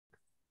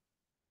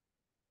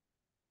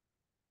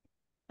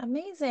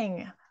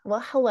Amazing. Well,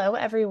 hello,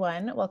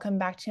 everyone. Welcome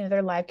back to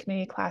another live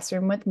community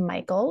classroom with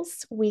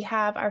Michaels. We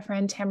have our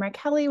friend Tamara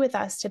Kelly with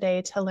us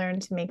today to learn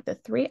to make the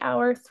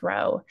 3-hour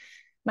throw.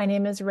 My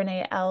name is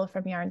Renee L.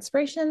 from Yarn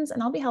Inspirations,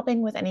 and I'll be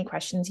helping with any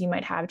questions you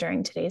might have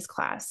during today's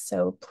class.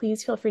 So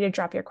please feel free to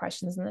drop your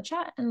questions in the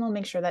chat, and we'll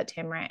make sure that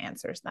Tamara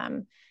answers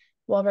them.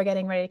 While we're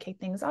getting ready to kick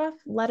things off,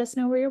 let us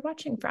know where you're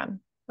watching from.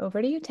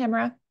 Over to you,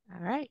 Tamara.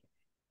 All right.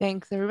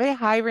 Thanks, everybody.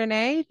 Hi,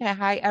 Renee.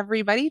 Hi,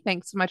 everybody.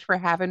 Thanks so much for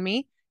having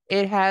me.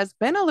 It has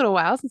been a little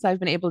while since I've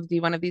been able to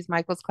do one of these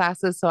Michael's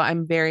classes, so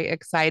I'm very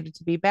excited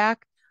to be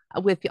back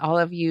with all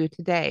of you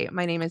today.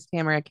 My name is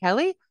Tamara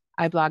Kelly.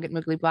 I blog at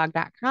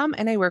mooglyblog.com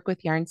and I work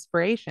with Yarn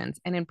Inspirations.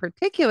 And in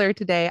particular,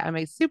 today,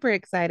 I'm super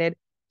excited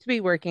to be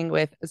working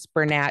with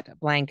Bernat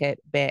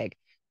Blanket Big.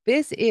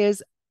 This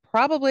is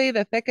probably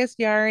the thickest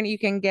yarn you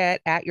can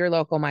get at your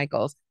local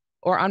Michael's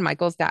or on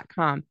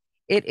michaels.com.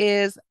 It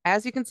is,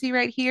 as you can see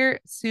right here,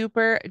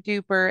 super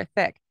duper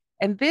thick.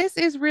 And this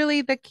is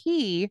really the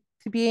key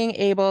to being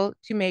able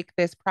to make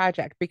this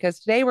project because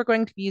today we're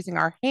going to be using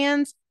our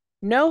hands,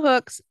 no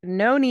hooks,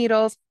 no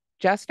needles,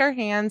 just our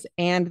hands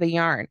and the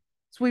yarn.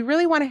 So we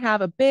really want to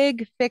have a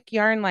big, thick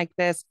yarn like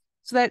this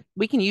so that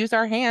we can use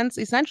our hands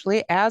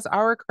essentially as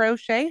our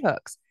crochet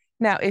hooks.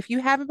 Now, if you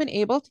haven't been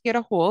able to get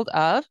a hold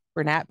of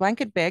Bernat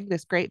Blanket Big,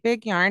 this great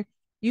big yarn,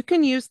 you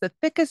can use the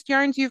thickest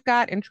yarns you've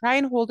got and try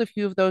and hold a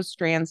few of those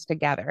strands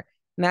together.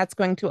 And that's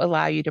going to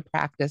allow you to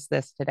practice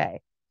this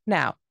today.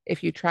 Now,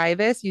 if you try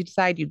this, you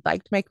decide you'd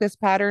like to make this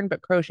pattern,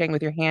 but crocheting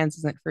with your hands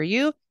isn't for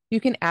you,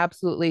 you can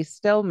absolutely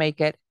still make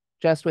it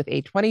just with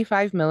a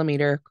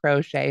 25mm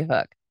crochet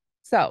hook.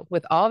 So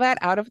with all that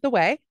out of the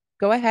way,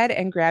 go ahead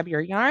and grab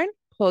your yarn,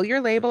 pull your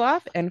label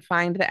off and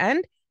find the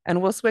end,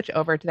 and we'll switch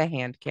over to the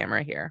hand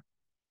camera here.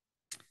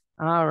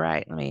 All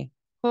right, let me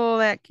pull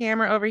that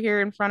camera over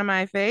here in front of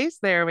my face.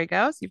 There we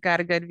go. So you've got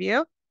a good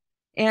view.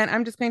 And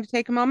I'm just going to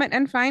take a moment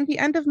and find the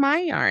end of my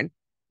yarn.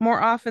 More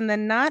often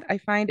than not, I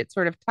find it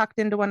sort of tucked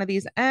into one of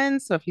these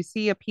ends. So if you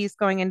see a piece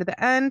going into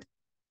the end,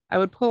 I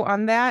would pull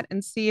on that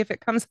and see if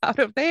it comes out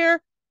of there.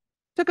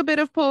 Took a bit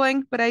of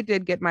pulling, but I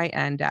did get my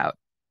end out.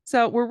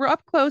 So we're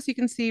up close, you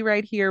can see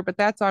right here, but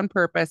that's on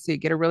purpose. So you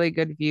get a really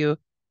good view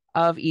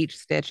of each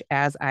stitch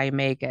as I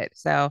make it.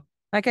 So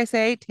like I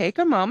say, take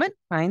a moment,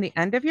 find the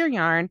end of your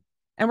yarn,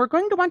 and we're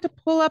going to want to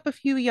pull up a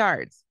few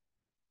yards.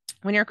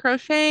 When you're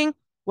crocheting,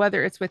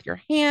 whether it's with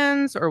your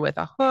hands or with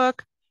a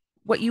hook,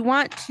 what you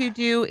want to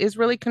do is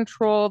really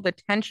control the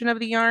tension of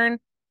the yarn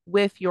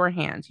with your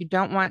hands. You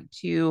don't want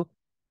to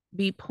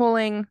be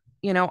pulling,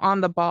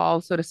 on the ball,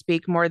 so to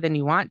speak, more than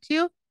you want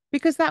to,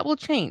 because that will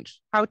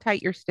change how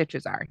tight your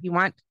stitches are. You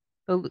want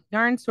the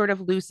yarn sort of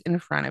loose in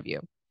front of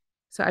you.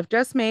 So I've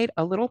just made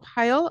a little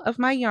pile of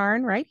my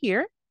yarn right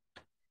here.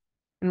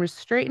 And we're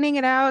straightening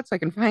it out so I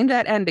can find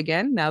that end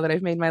again now that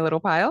I've made my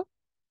little pile.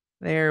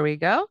 There we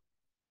go.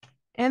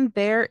 And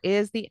there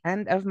is the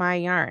end of my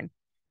yarn.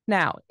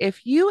 Now,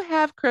 if you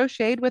have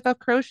crocheted with a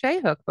crochet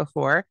hook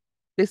before,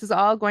 this is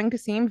all going to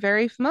seem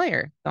very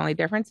familiar. The only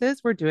difference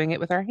is we're doing it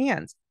with our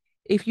hands.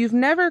 If you've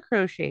never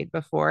crocheted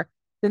before,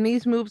 then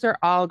these moves are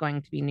all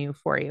going to be new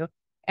for you.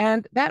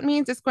 And that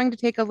means it's going to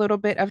take a little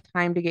bit of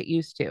time to get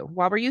used to.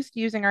 While we're used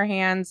to using our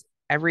hands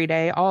every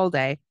day, all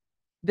day,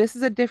 this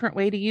is a different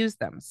way to use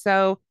them.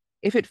 So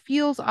if it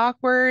feels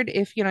awkward,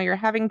 if you're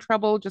having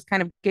trouble just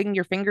kind of getting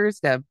your fingers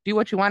to do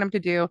what you want them to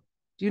do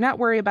not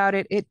worry about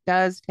it. It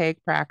does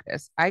take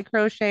practice. I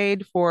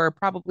crocheted for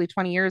probably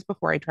 20 years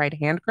before I tried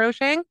hand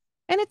crocheting,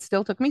 and it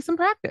still took me some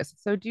practice.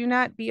 So do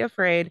not be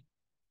afraid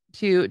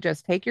to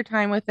just take your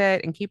time with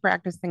it and keep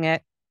practicing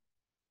it.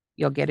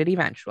 You'll get it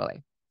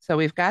eventually. So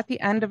we've got the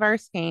end of our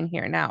skein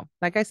here. Now,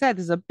 like I said,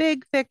 this is a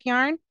big, thick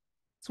yarn.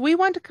 So we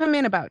want to come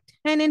in about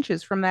 10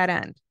 inches from that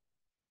end.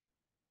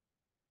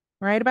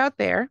 Right about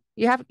there.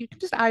 You can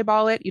just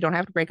eyeball it. You don't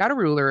have to break out a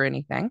ruler or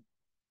anything.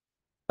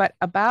 But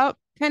about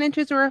 10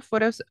 inches or a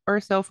foot or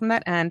so from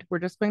that end, we're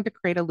just going to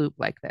create a loop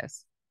like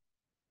this.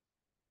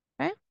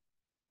 Okay?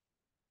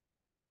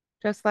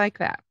 Just like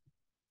that.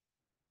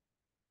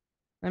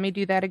 Let me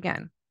do that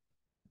again.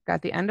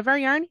 Got the end of our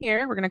yarn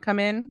here. We're going to come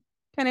in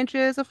 10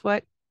 inches, a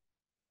foot,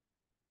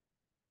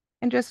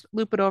 and just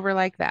loop it over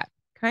like that.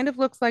 Kind of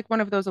looks like one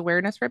of those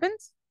awareness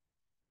ribbons.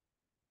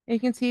 And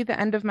you can see the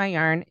end of my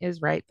yarn is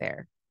right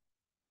there.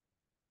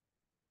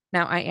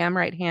 Now I am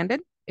right-handed.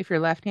 If you're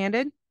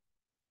left-handed,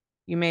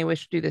 you may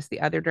wish to do this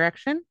the other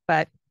direction,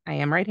 but I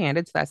am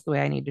right-handed, so that's the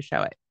way I need to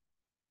show it.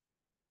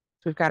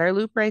 So we've got our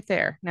loop right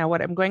there. Now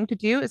what I'm going to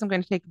do is I'm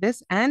going to take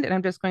this end and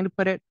I'm just going to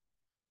put it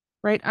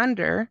right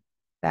under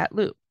that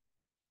loop.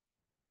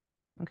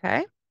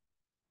 Okay,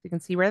 you can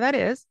see where that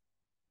is.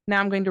 Now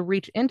I'm going to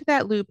reach into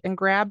that loop and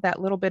grab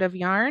that little bit of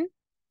yarn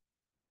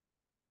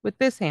with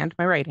this hand,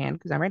 my right hand,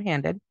 because I'm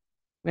right-handed.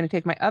 I'm going to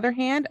take my other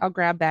hand, I'll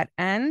grab that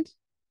end,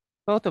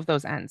 both of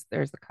those ends.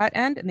 There's the cut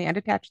end and the end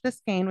attached to the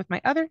skein with my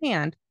other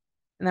hand,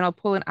 and then I'll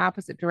pull in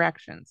opposite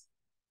directions.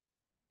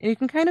 And you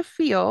can kind of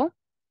feel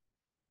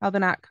how the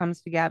knot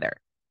comes together.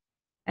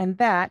 And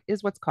that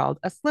is what's called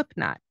a slip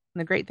knot.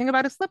 And the great thing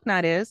about a slip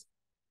knot is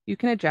you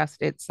can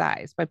adjust its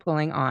size by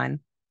pulling on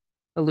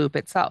the loop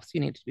itself. So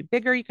you need it to be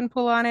bigger, you can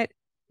pull on it.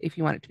 If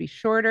you want it to be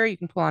shorter, you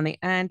can pull on the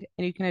end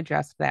and you can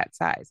adjust that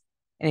size.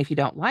 And if you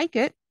don't like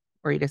it,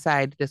 or you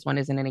decide this one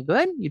isn't any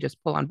good, you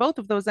just pull on both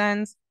of those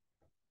ends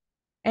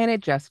and it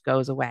just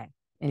goes away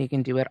and you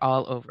can do it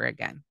all over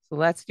again. So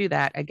let's do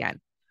that again.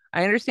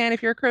 I understand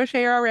if you're a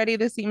crocheter already,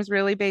 this seems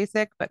really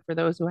basic, but for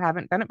those who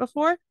haven't done it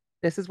before,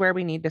 this is where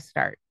we need to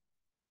start.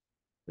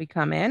 We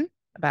come in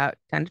about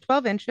 10 to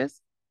 12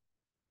 inches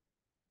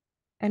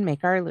and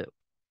make our loop.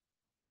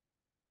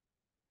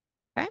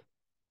 Okay.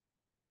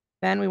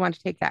 Then we want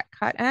to take that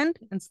cut end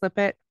and slip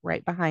it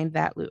right behind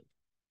that loop.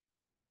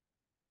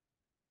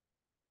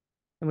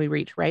 And we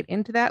reach right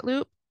into that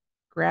loop,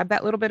 grab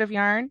that little bit of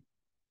yarn,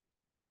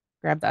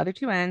 grab the other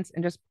two ends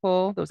and just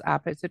pull those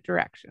opposite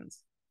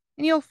directions.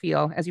 And you'll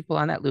feel as you pull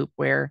on that loop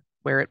where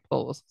it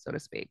pulls, so to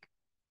speak.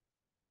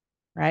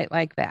 Right,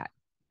 like that.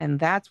 And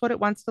that's what it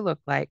wants to look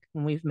like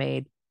when we've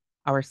made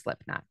our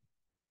slip knot.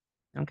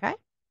 Okay.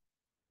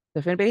 So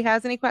if anybody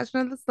has any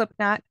questions of the slip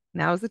knot,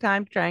 now's the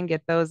time to try and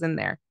get those in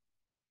there.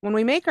 When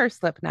we make our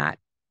slip knot,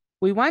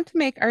 we want to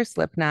make our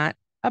slip knot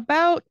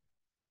about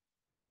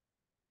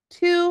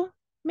 2,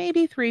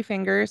 maybe 3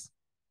 fingers.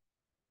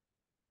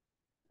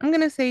 I'm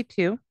going to say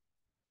 2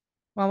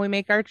 while we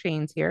make our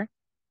chains here.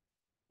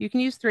 You can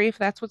use 3 if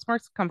that's what's more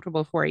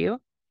comfortable for you.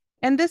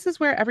 And this is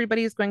where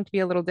everybody is going to be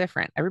a little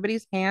different.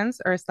 Everybody's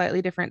hands are a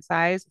slightly different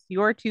size.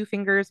 Your 2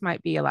 fingers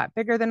might be a lot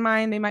bigger than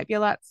mine. They might be a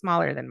lot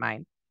smaller than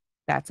mine.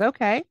 That's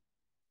okay.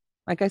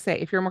 Like I say,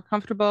 if you're more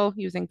comfortable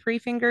using 3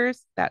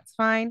 fingers, that's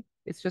fine.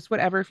 It's just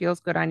whatever feels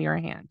good on your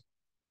hand.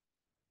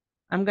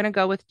 I'm going to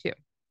go with 2.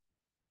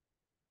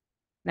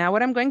 Now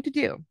what I'm going to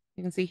do,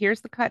 you can see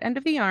here's the cut end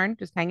of the yarn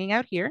just hanging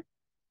out here.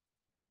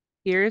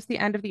 Here's the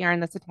end of the yarn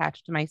that's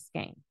attached to my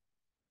skein.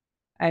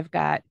 I've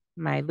got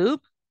my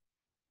loop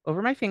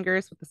over my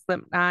fingers with the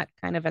slip knot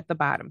kind of at the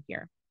bottom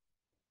here.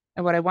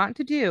 And what I want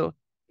to do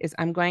is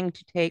I'm going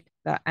to take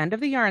the end of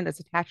the yarn that's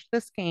attached to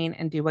the skein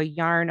and do a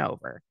yarn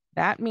over.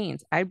 That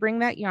means I bring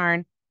that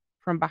yarn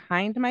from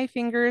behind my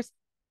fingers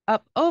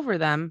up over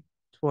them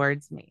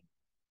towards me.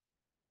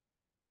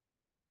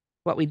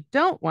 What we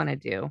don't want to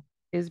do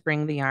is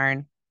bring the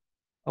yarn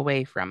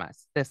away from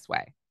us this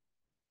way.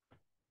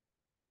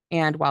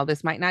 And while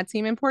this might not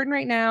seem important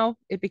right now,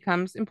 it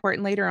becomes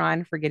important later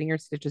on for getting your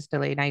stitches to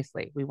lay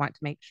nicely. We want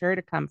to make sure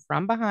to come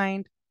from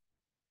behind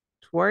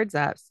towards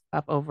us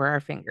up over our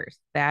fingers.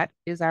 That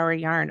is our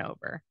yarn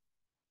over.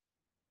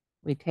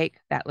 We take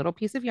that little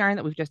piece of yarn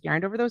that we've just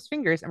yarned over those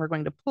fingers and we're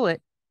going to pull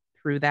it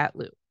through that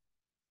loop.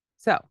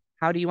 So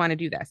how do you want to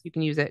do this? You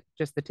can use it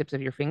just the tips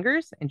of your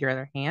fingers and your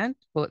other hand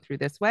to pull it through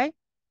this way.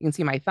 You can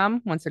see my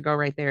thumb wants to go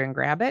right there and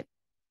grab it.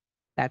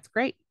 That's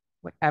great.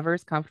 Whatever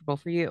is comfortable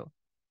for you.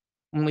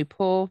 When we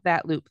pull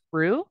that loop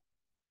through,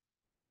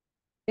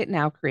 it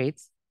now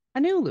creates a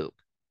new loop.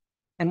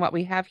 And what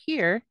we have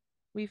here,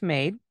 we've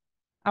made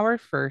our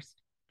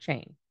first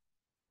chain.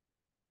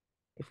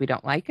 If we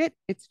don't like it,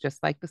 it's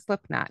just like the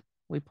slip knot.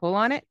 We pull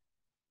on it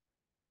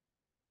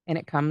and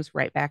it comes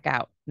right back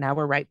out. Now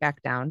we're right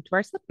back down to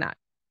our slip knot.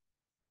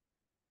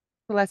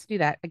 So let's do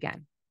that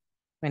again.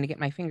 I'm going to get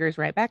my fingers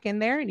right back in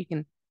there and you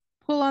can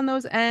pull on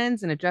those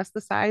ends and adjust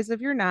the size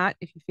of your knot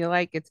if you feel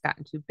like it's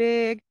gotten too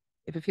big.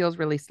 If it feels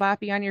really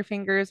sloppy on your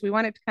fingers, we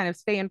want it to kind of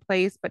stay in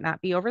place but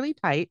not be overly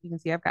tight. You can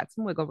see I've got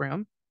some wiggle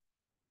room.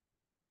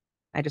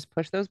 I just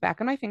push those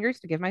back on my fingers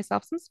to give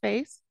myself some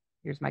space.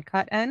 Here's my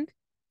cut end.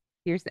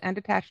 Here's the end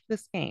attached to the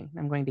skein.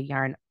 I'm going to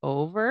yarn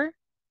over.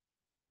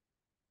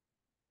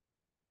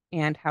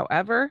 And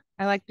however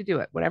I like to do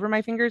it, whatever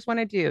my fingers want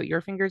to do,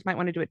 your fingers might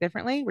want to do it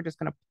differently. We're just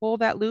going to pull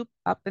that loop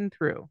up and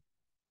through.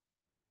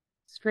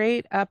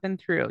 Straight up and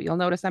through. You'll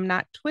notice I'm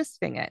not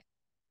twisting it.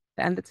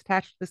 The end that's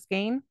attached to the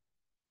skein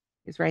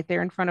is right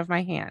there in front of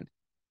my hand.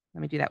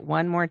 Let me do that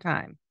one more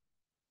time.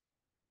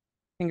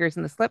 Fingers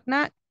in the slip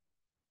knot,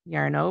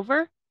 yarn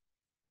over,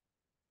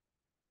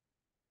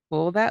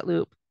 pull that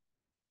loop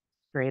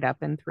straight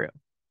up and through.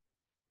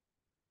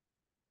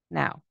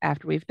 Now,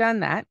 after we've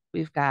done that,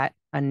 we've got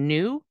a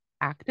new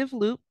active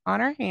loop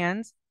on our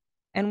hands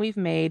and we've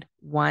made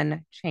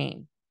 1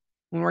 chain.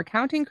 When we're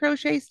counting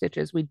crochet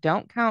stitches, we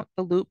don't count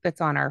the loop that's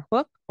on our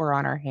hook or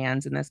on our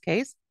hands in this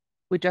case.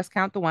 We just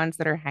count the ones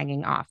that are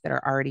hanging off that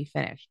are already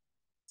finished.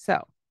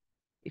 So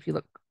if you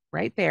look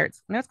right there,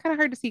 it's kind of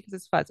hard to see because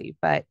it's fuzzy,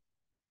 but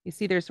you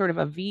see there's sort of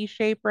a V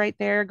shape right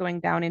there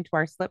going down into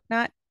our slip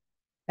knot.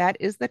 That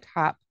is the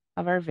top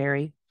of our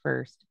very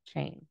first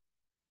chain.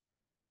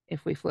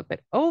 If we flip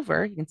it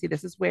over, you can see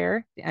this is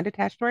where the end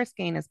attached to our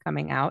skein is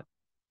coming out.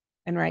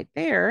 And right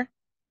there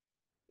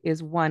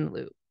is 1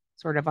 loop,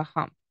 sort of a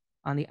hump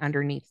on the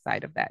underneath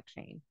side of that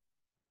chain.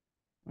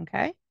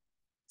 Okay,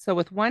 so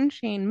with 1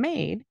 chain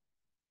made,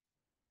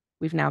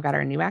 we've now got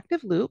our new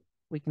active loop.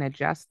 We can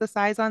adjust the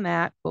size on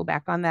that, pull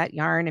back on that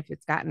yarn. If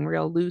it's gotten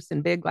real loose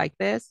and big like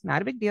this,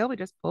 not a big deal. We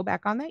just pull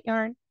back on that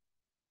yarn,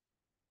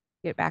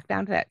 get back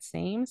down to that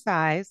same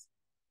size.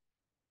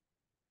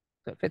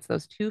 So it fits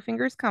those 2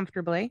 fingers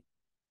comfortably.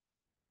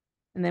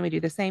 And then we do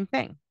the same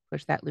thing.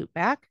 Push that loop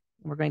back,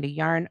 We're going to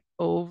yarn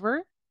over,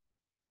 and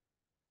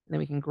then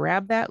we can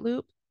grab that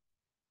loop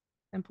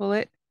and pull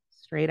it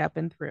straight up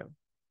and through.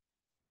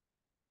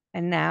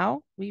 And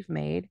now we've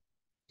made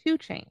 2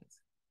 chains.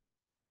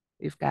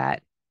 We've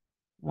got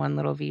one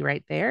little V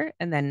right there,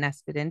 and then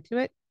nested into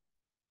it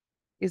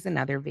is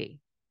another V.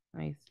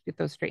 Let me get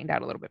those straightened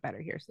out a little bit better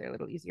here so they're a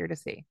little easier to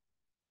see.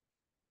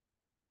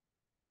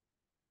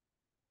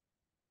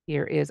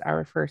 Here is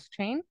our first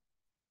chain.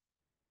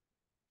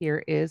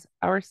 Here is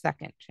our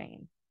second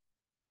chain.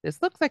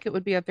 This looks like it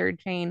would be a third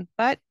chain,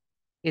 but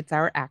it's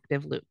our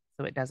active loop,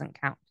 so it doesn't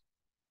count.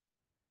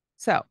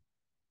 So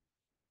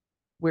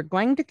we're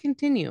going to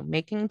continue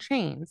making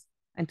chains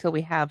until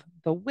we have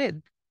the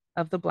width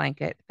of the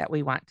blanket that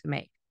we want to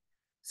make.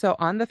 So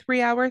on the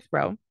 3-hour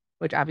throw,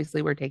 which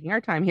obviously we're taking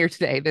our time here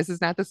today, this is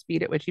not the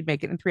speed at which you'd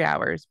make it in 3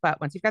 hours, but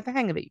once you've got the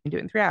hang of it, you can do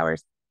it in 3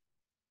 hours.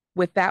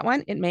 With that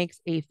one, it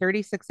makes a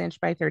 36-inch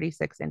by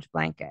 36-inch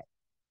blanket.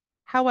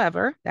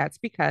 However, that's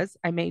because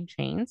I made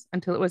chains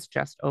until it was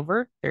just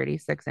over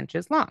 36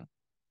 inches long,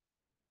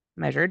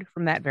 measured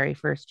from that very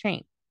first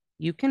chain.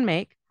 You can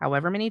make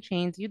however many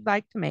chains you'd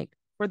like to make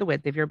for the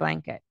width of your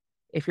blanket.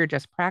 If you're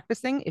just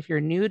practicing, if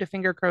you're new to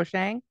finger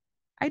crocheting,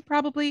 I'd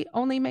probably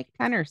only make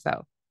 10 or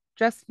so,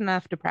 just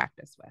enough to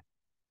practice with.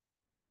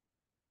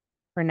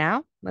 For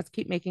now, let's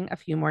keep making a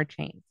few more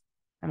chains.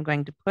 I'm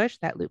going to push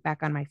that loop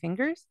back on my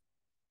fingers,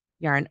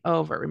 yarn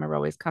over. Remember,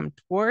 always come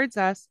towards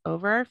us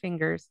over our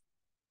fingers,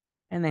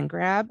 and then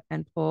grab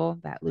and pull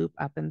that loop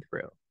up and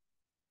through.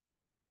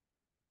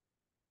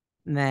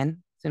 And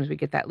then as soon as we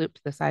get that loop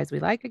to the size we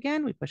like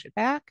again, we push it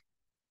back,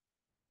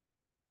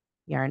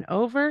 yarn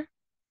over,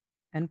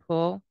 and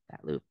pull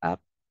that loop up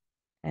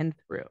and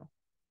through.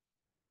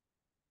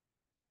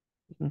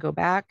 You can go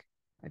back,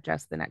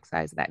 adjust the next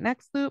size of that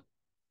next loop,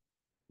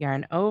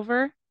 yarn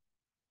over,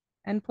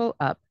 and pull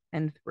up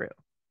and through.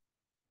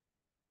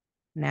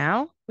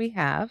 Now we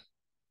have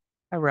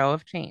a row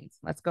of chains.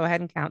 Let's go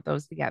ahead and count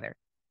those together.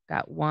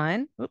 Got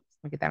 1, oops,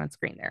 let me get that on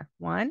screen there.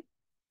 1,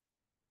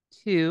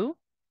 2,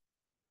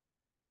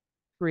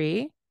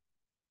 3,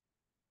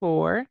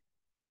 4,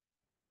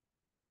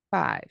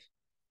 5.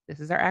 This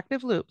is our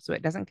active loop, so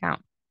it doesn't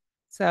count.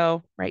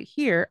 So right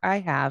here, I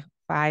have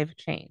 5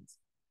 chains.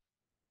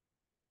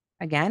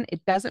 Again,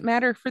 it doesn't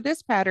matter for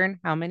this pattern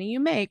how many you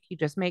make, you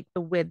just make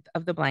the width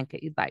of the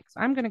blanket you'd like. So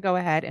I'm going to go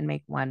ahead and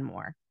make 1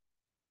 more.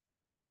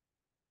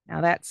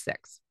 Now that's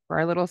 6. For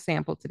our little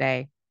sample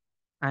today,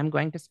 I'm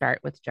going to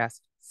start with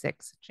just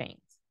 6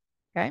 chains.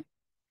 Okay,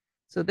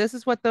 so this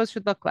is what those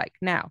should look like.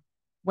 Now,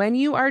 when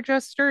you are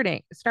just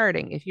starting,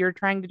 if you're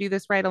trying to do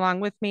this right along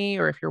with me,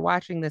 or if you're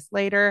watching this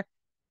later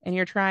and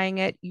you're trying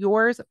it,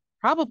 yours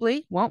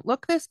probably won't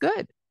look this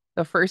good.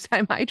 The first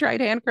time I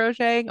tried hand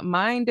crocheting,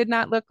 mine did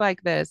not look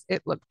like this.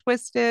 It looked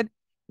twisted.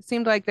 It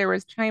seemed like there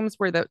was times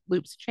where the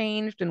loops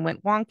changed and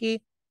went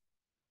wonky.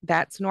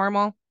 That's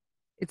normal.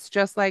 It's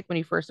just like when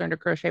you first learn to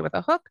crochet with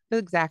a hook, the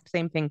exact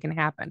same thing can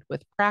happen.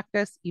 With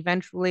practice,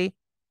 eventually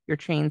your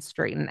chains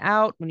straighten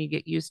out. When you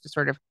get used to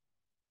sort of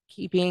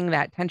keeping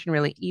that tension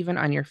really even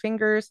on your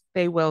fingers,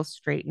 they will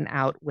straighten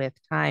out with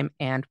time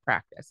and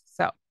practice.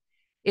 So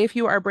if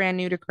you are brand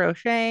new to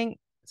crocheting,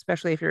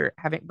 especially if you're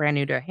brand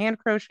new to hand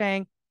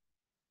crocheting,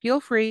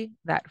 feel free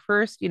that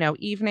first,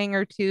 evening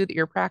or two that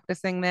you're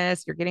practicing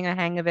this, you're getting a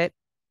hang of it,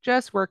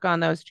 just work on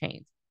those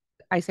chains.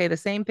 I say the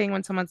same thing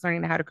when someone's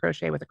learning how to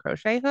crochet with a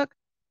crochet hook.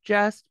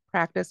 Just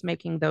practice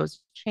making those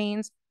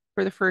chains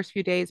for the first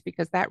few days,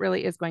 because that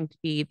really is going to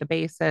be the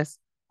basis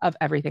of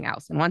everything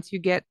else. And once you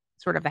get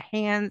sort of the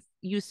hands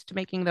used to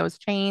making those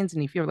chains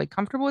and you feel really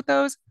comfortable with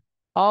those,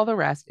 all the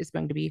rest is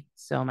going to be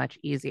so much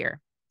easier.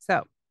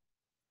 So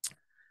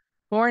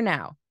for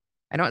now,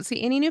 I don't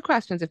see any new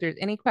questions. If there's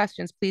any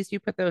questions, please do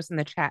put those in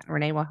the chat and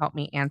Renee will help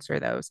me answer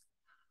those.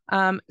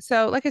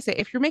 So like I say,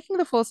 if you're making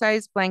the full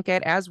size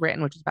blanket as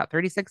written, which is about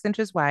 36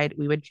 inches wide,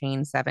 we would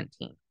chain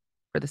 17.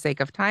 For the sake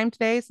of time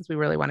today, since we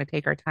really want to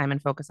take our time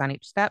and focus on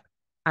each step,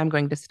 I'm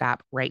going to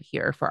stop right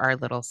here for our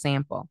little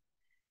sample.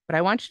 But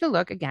I want you to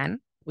look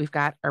again. We've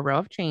got a row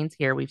of chains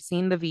here. We've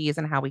seen the V's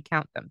and how we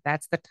count them.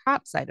 That's the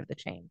top side of the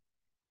chain.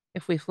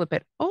 If we flip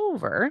it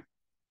over,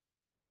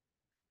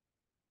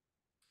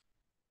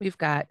 we've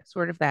got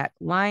sort of that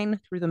line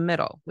through the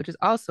middle, which is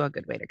also a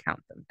good way to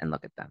count them and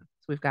look at them.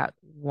 So we've got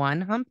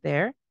 1 hump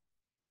there,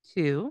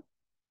 2,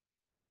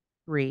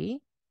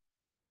 3,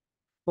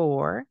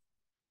 4,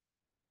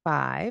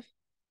 5,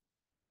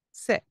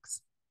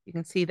 6. You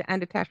can see the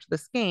end attached to the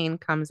skein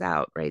comes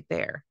out right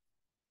there,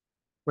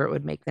 where it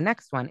would make the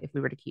next one if we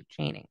were to keep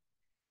chaining.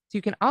 So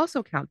you can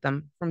also count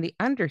them from the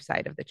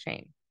underside of the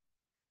chain.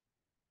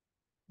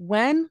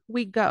 When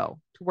we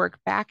go to work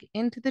back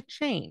into the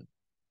chain,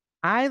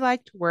 I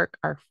like to work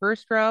our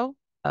first row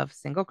of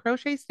single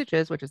crochet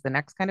stitches, which is the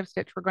next kind of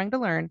stitch we're going to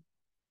learn,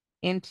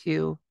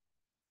 into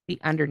the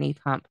underneath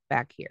hump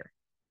back here,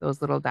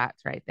 those little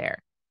dots right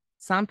there.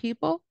 Some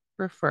people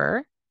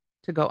prefer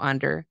to go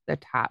under the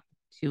top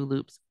 2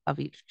 loops of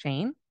each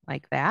chain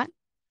like that.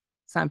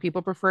 Some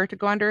people prefer to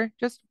go under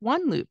just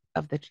 1 loop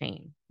of the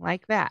chain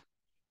like that.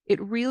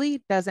 It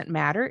really doesn't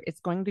matter. It's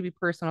going to be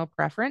personal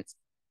preference,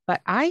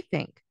 but I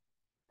think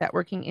that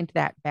working into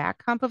that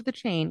back hump of the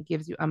chain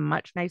gives you a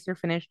much nicer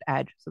finished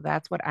edge. So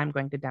that's what I'm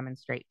going to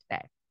demonstrate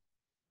today.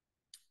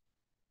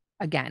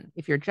 Again,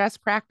 if you're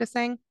just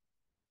practicing,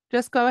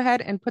 just go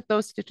ahead and put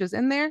those stitches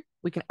in there.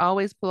 We can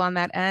always pull on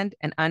that end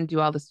and undo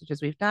all the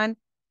stitches we've done.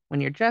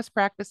 When you're just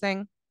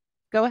practicing,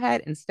 go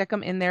ahead and stick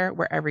them in there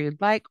wherever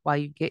you'd like while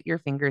you get your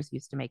fingers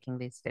used to making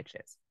these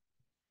stitches.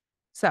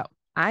 So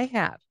I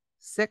have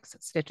 6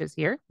 stitches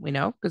here. We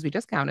know because we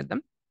just counted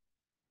them.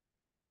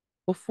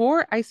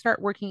 Before I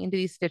start working into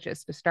these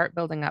stitches to start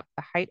building up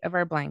the height of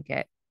our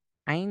blanket,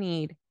 I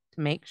need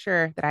to make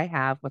sure that I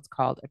have what's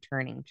called a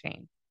turning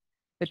chain.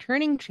 The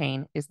turning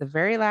chain is the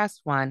very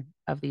last one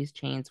of these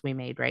chains we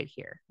made right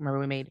here. Remember,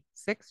 we made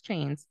 6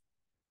 chains.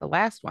 The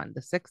last one,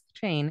 the 6th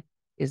chain,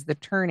 is the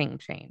turning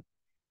chain.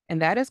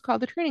 And that is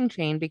called the turning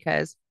chain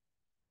because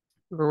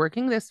we're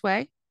working this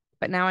way,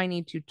 but now I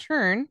need to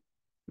turn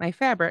my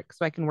fabric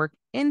so I can work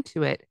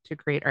into it to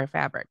create our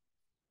fabric.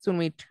 So when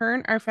we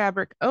turn our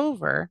fabric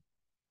over,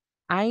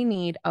 I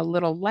need a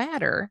little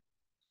ladder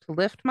to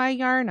lift my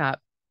yarn up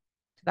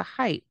to the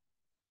height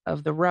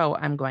of the row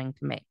I'm going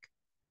to make.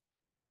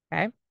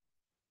 Okay?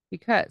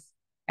 Because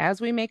as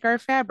we make our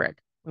fabric,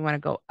 we want to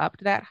go up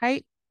to that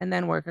height and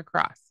then work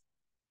across.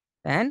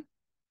 Then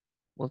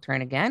we'll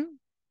turn again,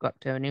 go up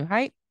to a new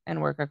height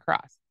and work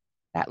across.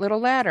 That little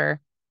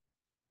ladder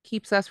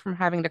keeps us from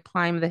having to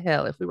climb the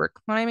hill. If we were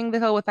climbing the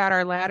hill without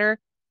our ladder,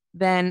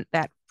 then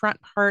that front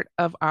part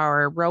of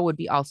our row would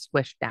be all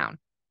squished down.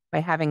 By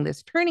having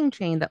this turning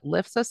chain that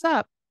lifts us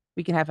up,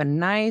 we can have a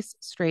nice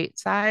straight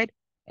side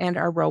and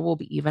our row will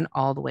be even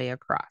all the way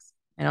across.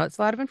 I know it's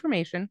a lot of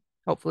information.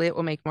 Hopefully it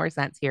will make more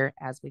sense here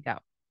as we go.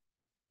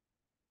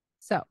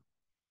 So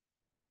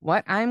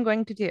what I'm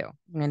going to do,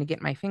 I'm going to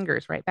get my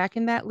fingers right back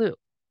in that loop.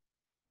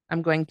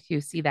 I'm going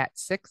to see that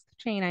 6th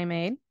chain I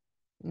made.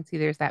 You can see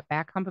there's that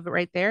back hump of it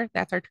right there.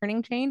 That's our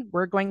turning chain.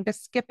 We're going to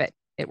skip it.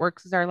 It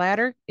works as our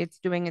ladder. It's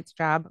doing its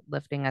job,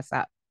 lifting us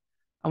up.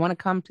 I want to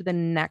come to the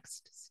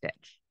next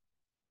stitch.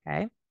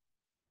 Okay.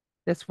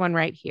 This one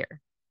right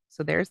here.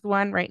 So there's the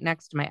one right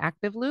next to my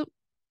active loop.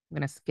 I'm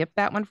going to skip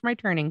that one for my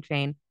turning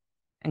chain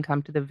and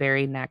come to the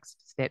very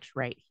next stitch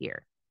right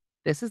here.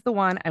 This is the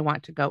one I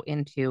want to go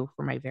into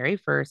for my very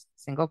first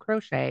single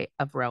crochet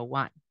of row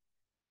 1.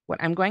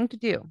 What I'm going to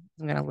do,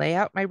 I'm going to lay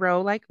out my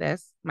row like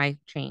this, my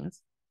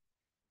chains,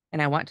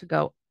 and I want to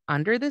go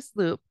under this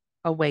loop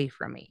away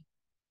from me.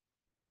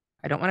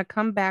 I don't want to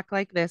come back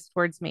like this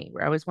towards me.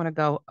 We always want to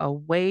go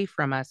away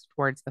from us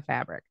towards the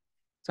fabric.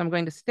 So I'm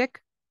going to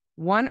stick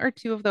 1 or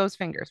 2 of those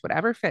fingers,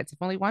 whatever fits.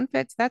 If only one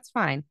fits, that's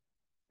fine.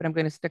 But I'm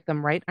going to stick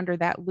them right under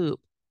that loop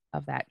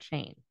of that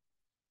chain.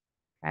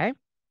 Okay. I'm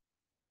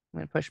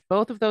going to push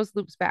both of those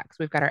loops back. So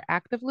we've got our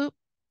active loop,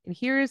 and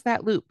here is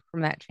that loop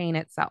from that chain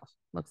itself.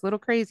 Looks a little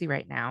crazy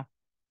right now,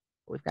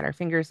 but we've got our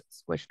fingers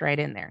squished right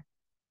in there.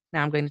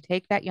 Now I'm going to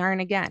take that yarn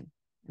again.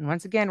 And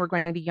once again, we're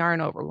going to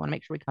yarn over. We want to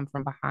make sure we come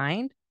from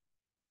behind,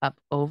 up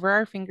over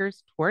our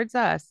fingers towards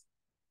us.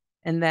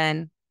 And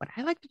then what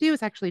I like to do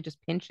is actually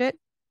just pinch it.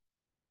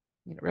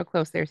 Get it real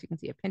close there so you can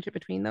see a pinch it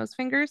between those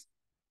fingers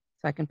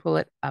so I can pull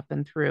it up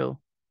and through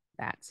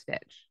that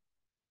stitch.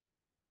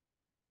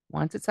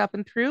 Once it's up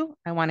and through,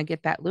 I want to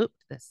get that loop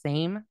to the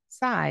same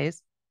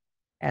size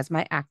as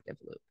my active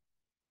loop.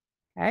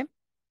 Okay.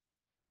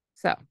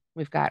 So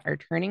we've got our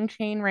turning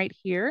chain right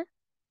here.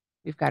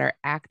 We've got our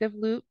active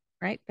loop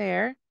right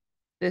there.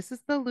 This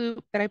is the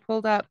loop that I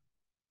pulled up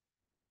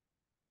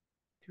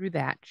through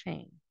that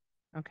chain.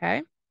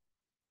 Okay.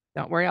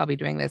 Don't worry, I'll be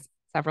doing this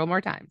several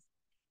more times.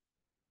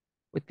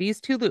 With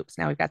these 2 loops,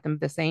 now we've got them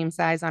the same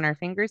size on our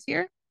fingers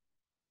here.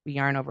 We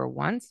yarn over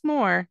once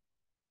more,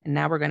 and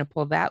now we're going to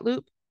pull that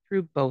loop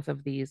through both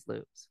of these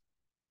loops.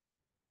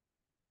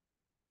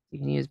 You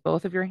can use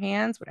both of your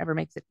hands, whatever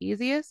makes it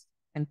easiest,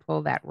 and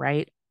pull that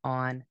right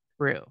on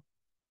through.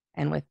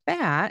 And with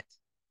that,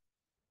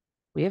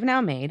 we have now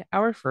made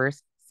our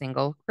first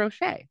single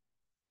crochet.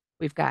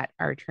 We've got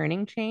our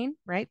turning chain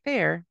right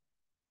there,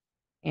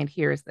 and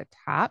here's the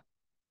top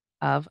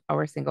of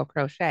our single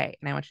crochet.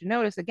 And I want you to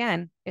notice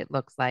again, it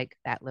looks like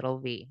that little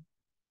V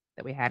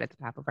that we had at the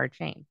top of our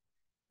chain.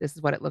 This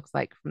is what it looks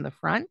like from the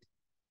front,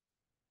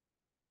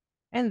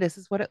 and this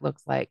is what it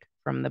looks like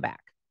from the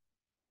back.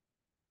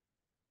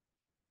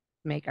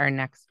 Make our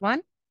next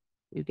one.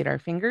 We get our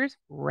fingers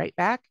right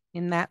back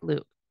in that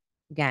loop.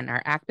 Again,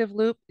 our active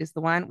loop is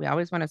the one we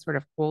always want to sort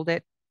of hold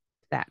it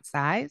to that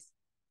size.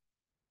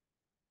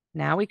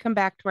 Now we come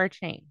back to our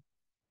chain.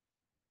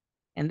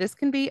 And this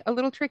can be a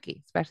little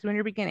tricky, especially when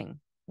you're beginning.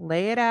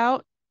 Lay it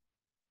out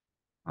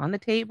on the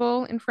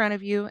table in front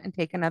of you and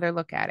take another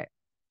look at it.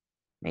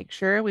 Make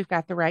sure we've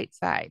got the right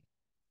side.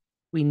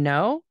 We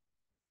know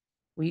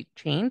we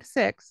chained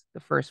 6. The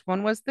first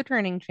one was the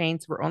turning chain,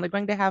 so we're only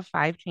going to have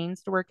 5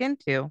 chains to work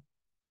into.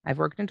 I've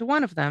worked into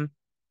one of them,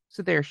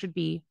 so there should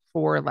be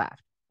 4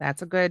 left.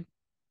 That's a good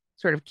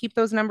sort of keep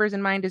those numbers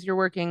in mind as you're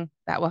working.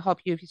 That will help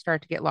you if you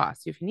start to get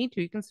lost. So if you need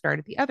to, you can start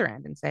at the other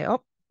end and say,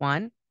 oh,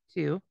 1,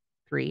 2,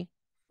 3,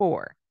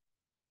 4.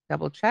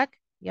 Double check.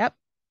 Yep,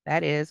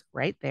 that is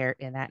right there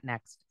in that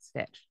next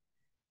stitch.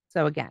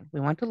 So again,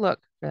 we want to look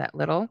for that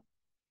little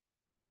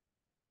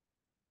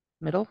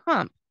middle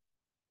hump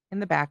in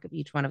the back of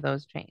each one of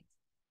those chains.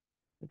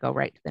 We go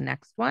right to the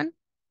next one,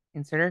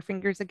 insert our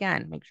fingers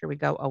again, make sure we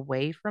go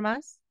away from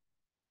us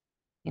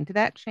into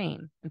that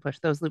chain and push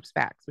those loops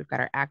back. So we've got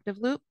our active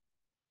loop.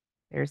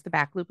 There's the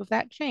back loop of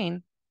that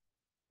chain.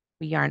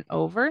 We yarn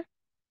over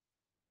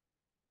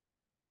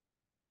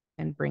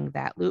and bring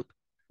that loop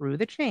through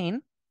the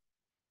chain.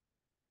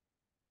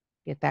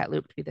 Get that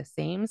loop to be the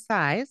same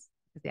size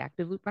as the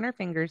active loop on our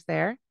fingers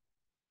there. And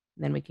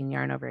then we can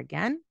yarn over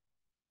again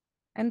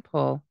and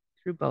pull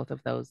through both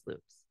of those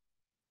loops.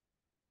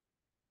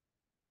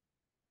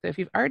 So if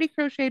you've already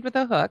crocheted with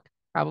a hook,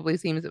 probably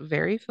seems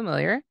very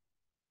familiar.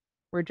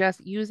 We're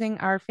just using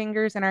our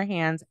fingers and our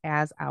hands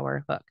as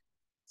our hook.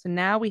 So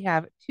now we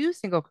have 2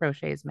 single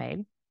crochets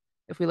made.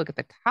 If we look at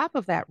the top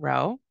of that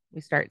row,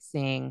 we start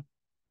seeing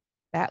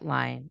that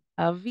line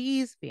of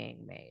V's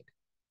being made,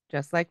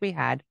 just like we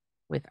had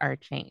with our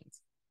chains.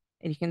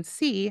 And you can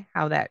see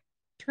how that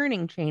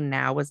turning chain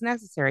now was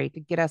necessary to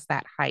get us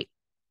that height.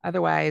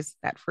 Otherwise,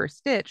 that first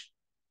stitch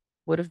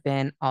would have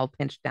been all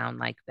pinched down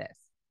like this.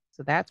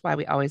 So that's why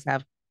we always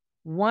have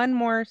one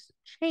more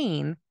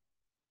chain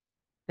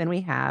than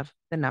we have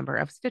the number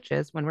of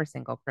stitches when we're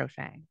single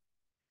crocheting.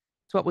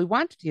 So what we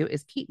want to do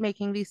is keep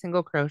making these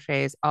single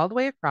crochets all the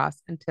way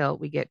across until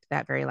we get to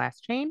that very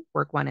last chain,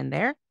 work one in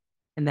there,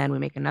 and then we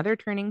make another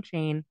turning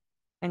chain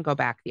and go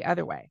back the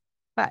other way.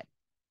 But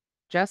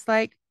just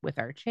like with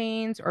our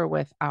chains or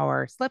with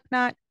our slip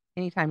knot,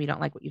 anytime you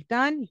don't like what you've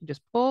done, you can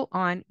just pull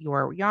on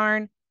your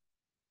yarn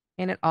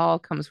and it all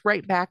comes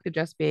right back to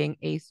just being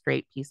a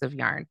straight piece of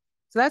yarn.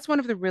 So that's one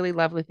of the really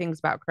lovely things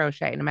about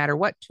crochet. No matter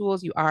what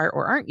tools you are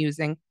or aren't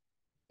using,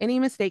 any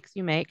mistakes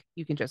you make,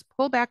 you can just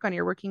pull back on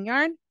your working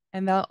yarn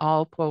and they'll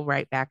all pull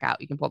right back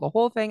out. You can pull the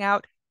whole thing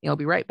out. You'll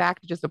be right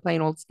back to just a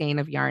plain old skein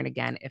of yarn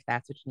again, if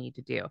that's what you need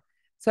to do.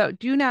 So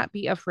do not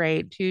be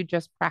afraid to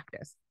just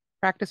practice.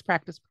 Practice,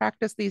 practice,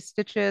 practice these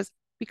stitches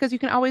because you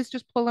can always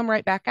just pull them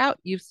right back out.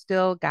 You've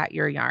still got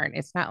your yarn.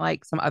 It's not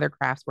like some other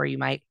crafts where you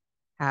might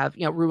have,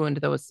 ruined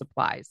those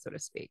supplies, so to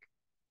speak.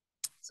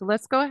 So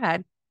let's go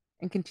ahead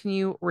and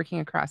continue working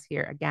across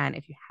here. Again,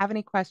 if you have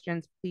any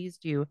questions, please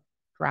do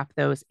drop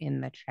those in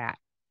the chat.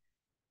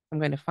 I'm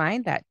going to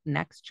find that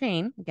next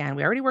chain. Again,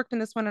 we already worked in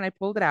this one and I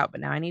pulled it out,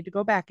 but now I need to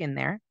go back in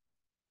there.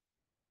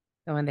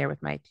 Go in there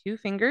with my 2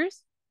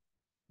 fingers,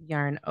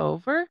 yarn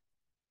over,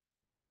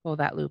 pull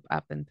that loop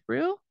up and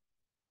through,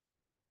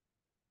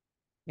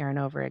 yarn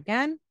over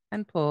again,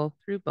 and pull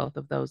through both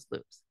of those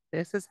loops.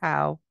 This is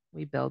how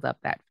we build up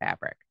that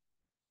fabric.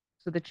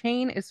 So the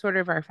chain is sort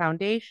of our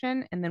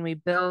foundation, and then we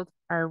build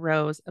our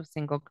rows of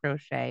single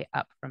crochet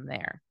up from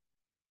there.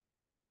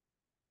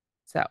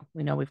 So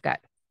we know we've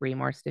got 3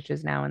 more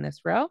stitches now in this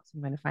row. So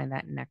I'm going to find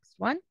that next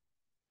one.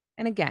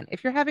 And again,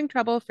 if you're having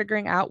trouble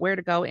figuring out where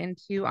to go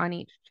into on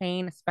each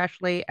chain,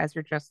 especially as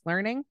you're just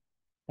learning,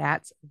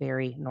 that's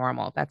very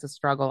normal. That's a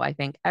struggle I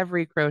think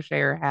every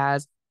crocheter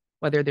has,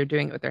 whether they're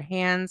doing it with their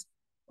hands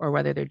or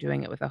whether they're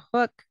doing it with a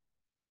hook.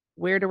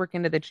 Where to work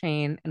into the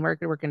chain and where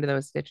to work into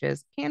those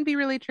stitches can be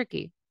really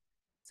tricky.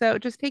 So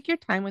just take your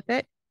time with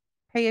it.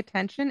 Pay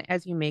attention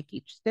as you make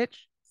each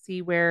stitch.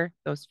 See where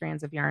those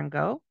strands of yarn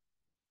go,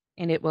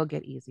 and it will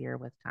get easier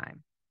with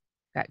time.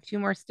 Got 2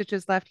 more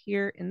stitches left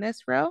here in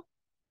this row.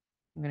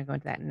 I'm going to go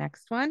into that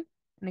next one.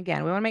 And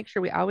again, we want to make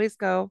sure we always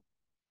go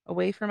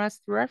away from us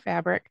through our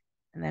fabric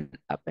and then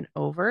up and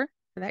over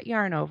for that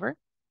yarn over.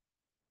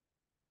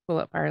 Pull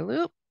up our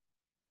loop.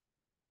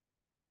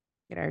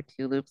 Get our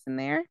 2 loops in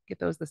there. Get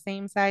those the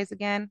same size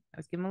again.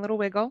 Let's give them a little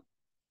wiggle.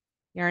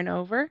 Yarn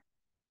over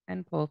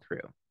and pull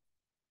through.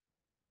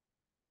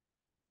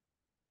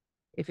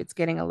 If it's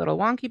getting a little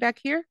wonky back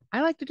here,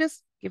 I like to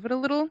just give it a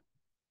little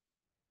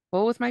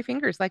pull with my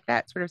fingers like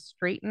that, sort of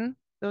straighten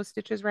those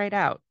stitches right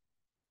out.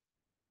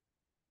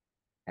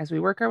 As we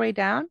work our way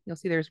down, you'll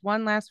see there's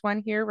one last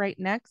one here right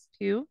next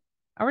to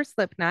our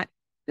slip knot.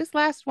 This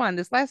last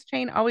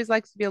chain always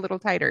likes to be a little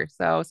tighter.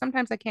 So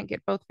sometimes I can't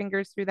get both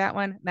fingers through that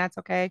one. That's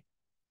okay.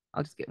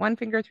 I'll just get one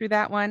finger through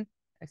that one.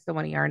 I still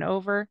want to yarn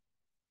over.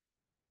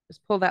 Just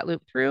pull that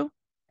loop through.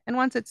 And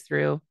once it's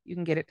through, you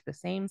can get it to the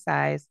same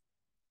size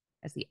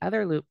as the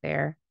other loop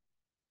there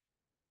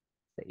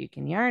so that you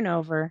can yarn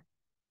over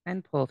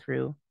and pull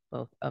through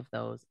both of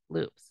those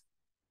loops.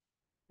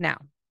 Now,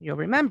 you'll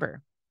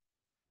remember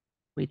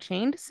we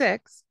chained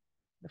 6.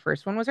 The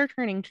first one was our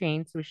turning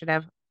chain, so we should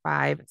have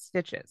 5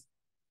 stitches.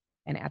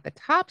 And at the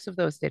tops of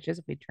those stitches,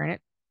 if we turn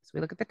it, so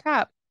we look at the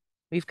top,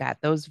 we've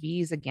got those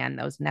V's again,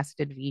 those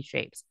nested V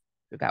shapes.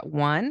 We've got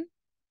 1,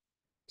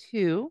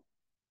 2,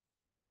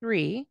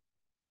 3,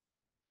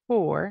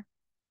 4,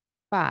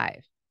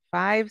 5.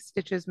 5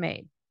 stitches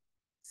made.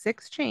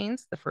 6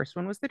 chains. The first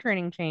one was the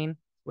turning chain,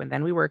 and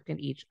then we worked in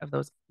each of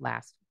those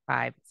last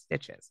 5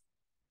 stitches.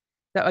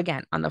 So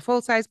again, on the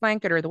full size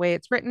blanket or the way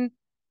it's written,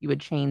 you would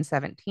chain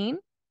 17,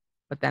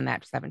 but then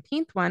that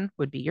 17th one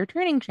would be your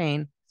turning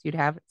chain. So you'd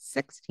have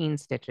 16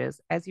 stitches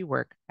as you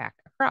work back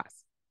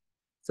across.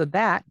 So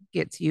that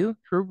gets you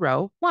through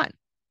row 1.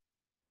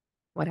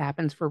 What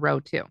happens for row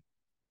 2?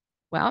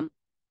 Well,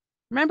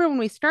 remember when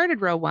we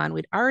started row 1,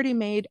 we'd already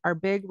made our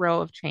big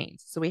row of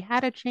chains. So we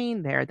had a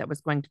chain there that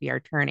was going to be our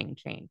turning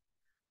chain.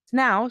 So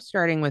now,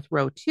 starting with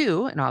row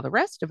 2 and all the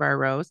rest of our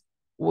rows,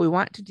 what we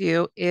want to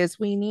do is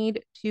we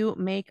need to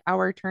make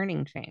our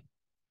turning chain.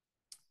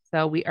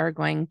 So we are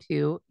going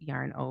to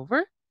yarn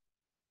over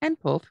and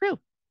pull through.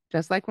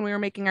 Just like when we were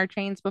making our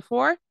chains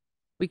before,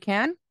 we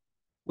can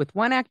with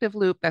one active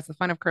loop. That's the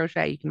fun of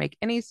crochet. You can make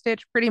any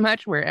stitch pretty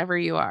much wherever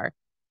you are.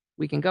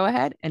 We can go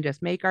ahead and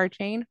just make our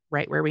chain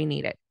right where we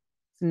need it.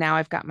 So now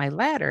I've got my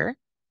ladder,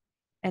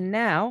 and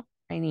now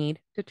I need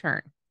to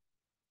turn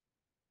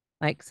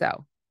like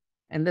so.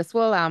 And this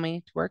will allow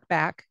me to work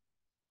back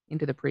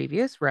into the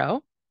previous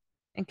row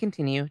and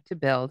continue to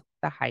build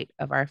the height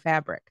of our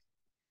fabric.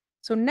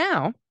 So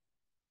now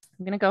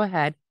I'm going to go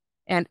ahead,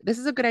 and this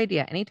is a good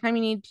idea. Anytime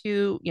you need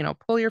to,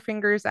 pull your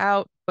fingers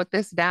out, put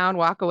this down,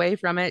 walk away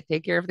from it,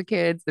 take care of the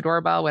kids, the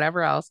doorbell,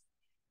 whatever else,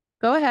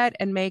 go ahead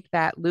and make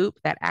that loop,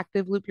 that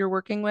active loop you're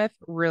working with,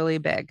 really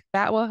big.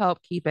 That will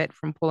help keep it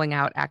from pulling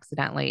out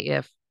accidentally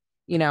if,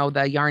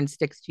 the yarn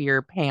sticks to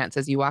your pants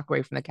as you walk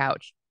away from the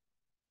couch.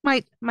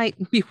 Might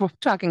be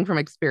talking from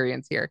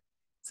experience here.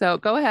 So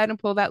go ahead and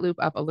pull that loop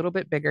up a little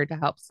bit bigger to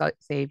help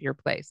save your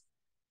place.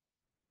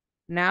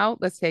 Now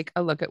let's take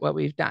a look at what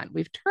we've done.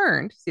 We've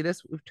turned, see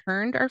this? We've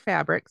turned our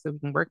fabric so we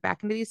can work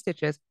back into these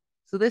stitches.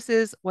 So this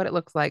is what it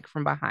looks like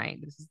from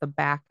behind. This is the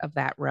back of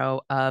that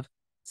row of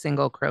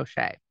single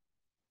crochet.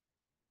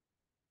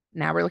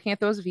 Now we're looking at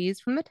those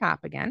V's from the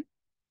top again.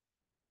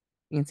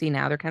 You can see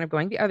now they're kind of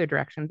going the other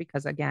direction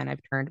because again,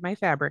 I've turned my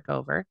fabric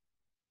over,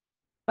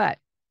 but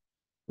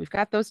we've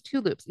got those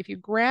 2 loops. If you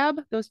grab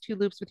those 2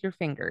 loops with your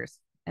fingers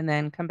and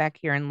then come back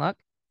here and look,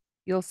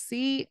 you'll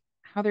see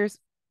how there's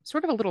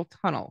sort of a little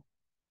tunnel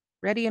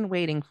ready and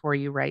waiting for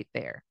you right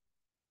there.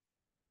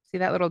 See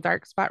that little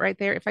dark spot right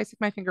there? If I stick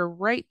my finger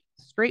right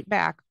straight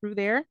back through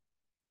there,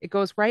 it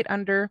goes right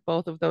under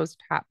both of those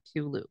top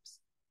 2 loops.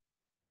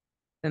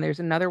 Then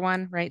there's another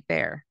one right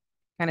there.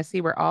 Kind of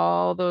see where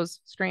all those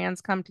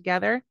strands come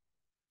together?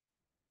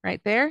 Right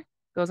there,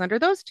 goes under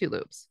those 2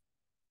 loops.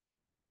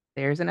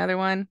 There's another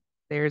one.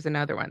 There's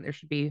another one.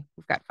 We've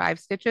got 5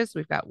 stitches.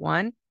 We've got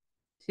 1,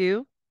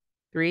 2,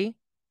 3,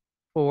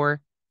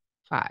 4,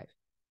 5.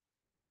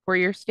 For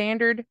your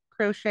standard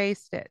crochet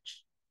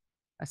stitch,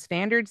 a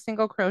standard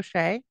single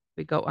crochet,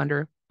 we go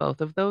under both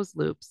of those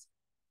loops,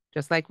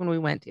 just like when we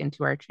went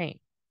into our chain.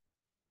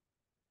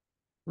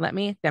 Let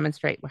me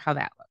demonstrate how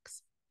that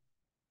looks.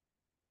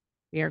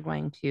 We are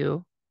going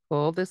to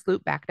pull this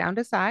loop back down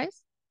to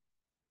size.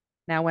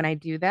 Now, when I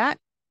do that,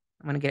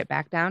 I'm going to get it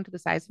back down to the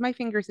size of my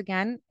fingers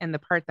again. And the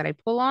part that I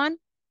pull on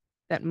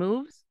that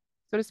moves,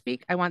 so to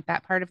speak, I want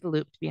that part of the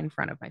loop to be in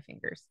front of my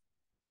fingers.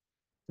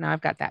 Now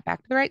I've got that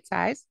back to the right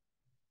size.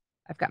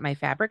 I've got my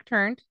fabric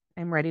turned.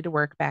 I'm ready to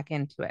work back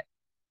into it.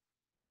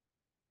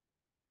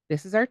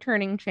 This is our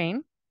turning chain.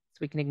 So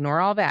we can ignore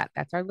all that.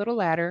 That's our little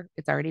ladder.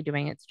 It's already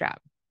doing its job.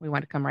 We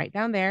want to come right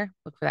down there,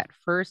 look for that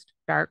first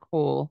dark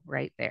hole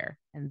right there.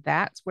 And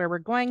that's where we're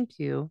going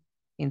to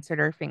insert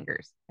our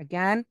fingers.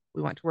 Again,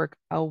 we want to work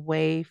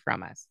away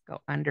from us. Go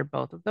under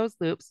both of those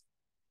loops.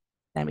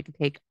 Then we can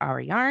take our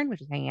yarn,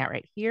 which is hanging out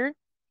right here,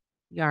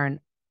 yarn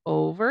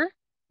over.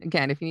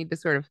 Again, if you need to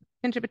sort of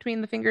pinch it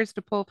between the fingers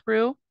to pull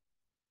through,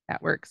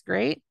 that works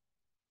great.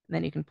 And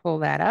then you can pull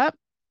that up,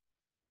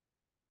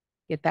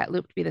 get that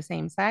loop to be the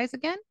same size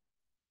again,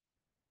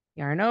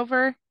 yarn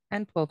over,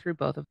 and pull through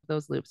both of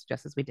those loops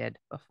just as we did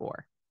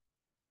before.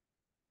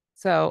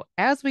 So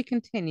as we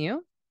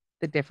continue,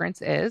 the difference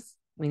is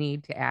we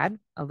need to add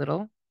a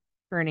little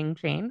turning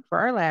chain for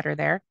our ladder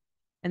there.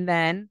 And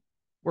then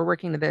we're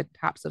working to the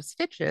tops of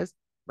stitches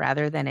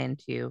rather than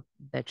into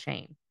the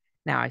chain.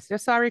 Now I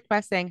just saw a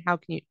request saying,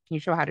 can you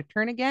show how to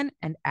turn again?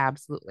 And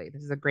absolutely,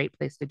 this is a great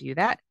place to do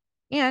that.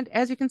 And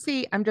as you can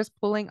see, I'm just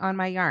pulling on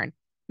my yarn.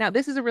 Now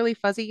this is a really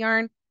fuzzy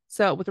yarn.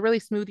 So with a really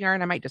smooth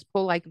yarn, I might just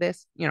pull like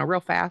this, real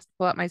fast,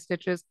 pull out my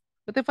stitches.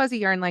 With a fuzzy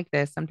yarn like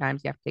this,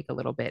 sometimes you have to take a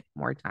little bit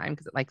more time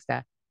because it likes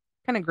to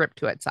kind of grip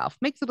to itself.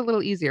 Makes it a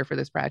little easier for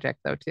this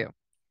project though, too.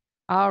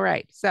 All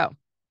right, so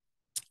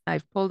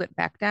I've pulled it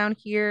back down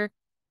here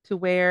to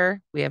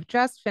where we have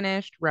just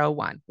finished row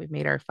 1. We've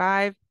made our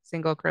 5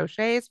 single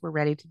crochets. We're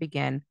ready to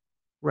begin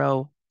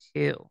row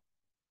 2.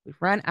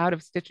 We've run out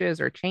of stitches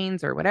or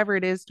chains or whatever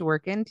it is to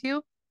work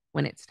into.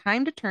 When it's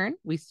time to turn,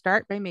 we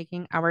start by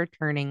making our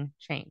turning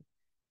chain.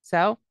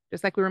 So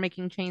just like we were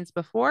making chains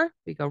before,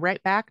 we go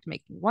right back to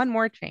making one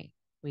more chain.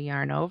 We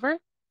yarn over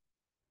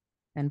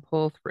and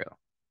pull through.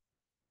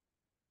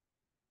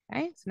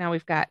 Okay, so now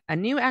we've got a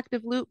new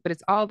active loop, but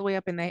it's all the way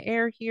up in the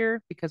air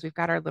here because we've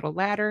got our little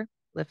ladder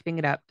lifting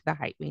it up to the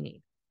height we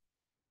need.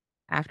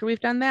 After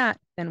we've done that,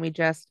 then we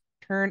just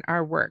turn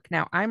our work.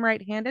 Now I'm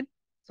right-handed,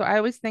 so I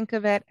always think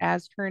of it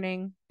as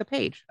turning the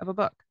page of a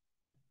book.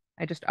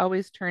 I just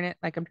always turn it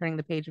like I'm turning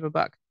the page of a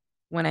book.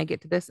 When I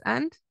get to this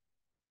end,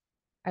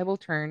 I will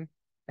turn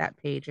that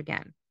page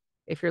again.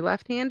 If you're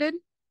left-handed,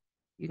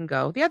 you can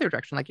go the other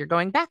direction, like you're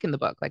going back in the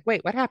book. Like,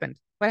 wait, what happened?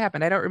 What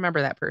happened? I don't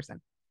remember that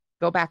person.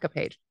 Go back a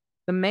page.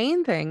 The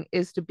main thing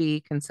is to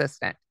be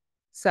consistent.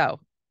 So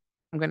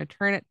I'm going to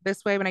turn it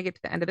this way when I get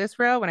to the end of this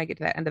row. When I get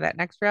to the end of that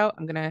next row,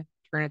 I'm going to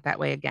turn it that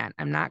way again.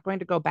 I'm not going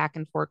to go back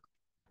and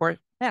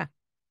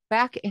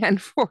back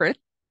and forth.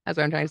 That's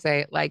what I'm trying to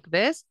say, like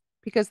this,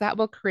 because that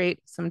will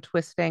create some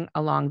twisting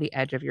along the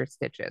edge of your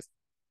stitches.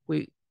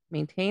 We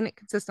maintain it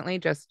consistently,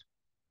 just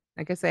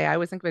like I say, I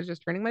always think of it as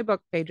just turning my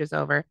book pages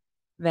over,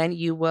 then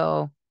you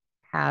will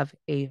have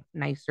a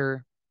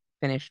nicer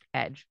finished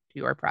edge to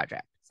your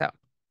project. So,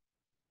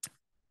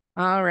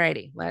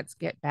 alrighty, let's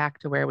get back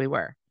to where we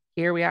were.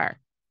 Here we are.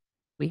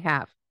 We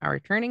have our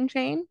turning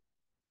chain,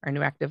 our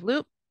new active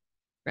loop.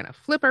 We're going to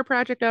flip our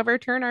project over,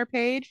 turn our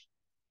page.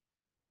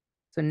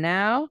 So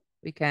now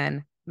we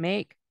can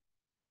make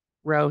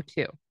row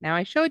 2. Now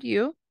I showed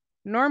you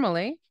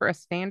normally for a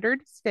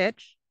standard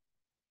stitch,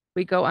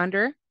 we go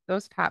under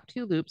those top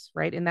 2 loops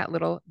right in that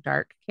little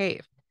dark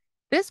cave.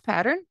 This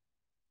pattern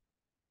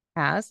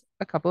has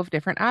a couple of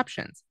different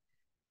options.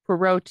 For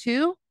row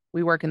 2,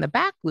 we work in the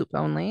back loop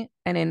only,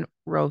 and in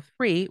row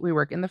 3, we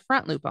work in the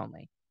front loop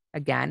only.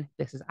 Again,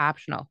 this is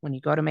optional. When you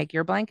go to make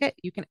your blanket,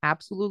 you can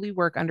absolutely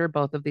work under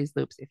both of these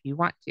loops if you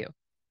want to.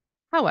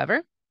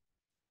 However,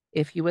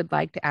 if you would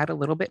like to add a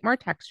little bit more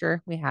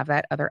texture, we have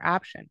that other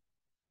option.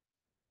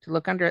 To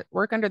work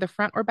under the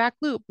front or back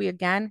loop, we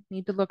again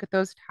need to look at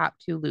those top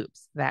 2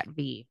 loops, that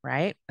V,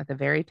 right? At the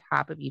very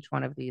top of each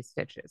one of these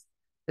stitches.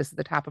 This is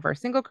the top of our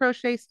single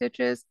crochet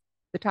stitches.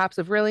 The tops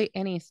of really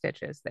any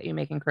stitches that you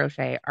make in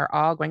crochet are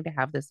all going to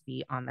have this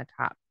V on the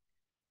top.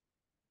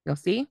 You'll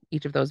see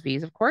each of those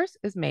V's, of course,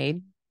 is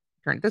made,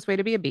 turn it this way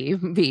to be a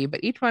V,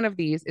 but each one of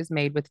these is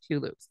made with 2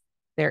 loops.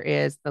 There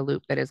is the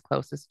loop that is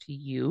closest to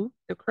you,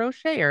 the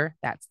crocheter,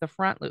 that's the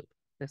front loop,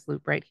 this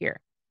loop right here.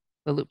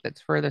 The loop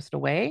that's furthest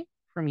away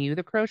from you,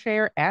 the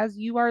crocheter, as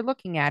you are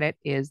looking at it,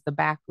 is the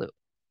back loop.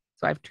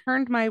 So I've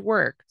turned my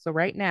work. So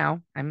right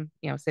now I'm,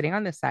 sitting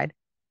on this side.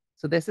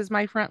 So this is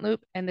my front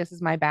loop and this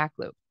is my back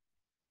loop.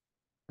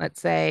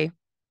 Let's say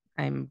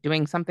I'm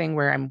doing something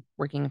where I'm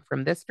working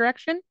from this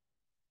direction.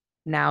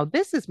 Now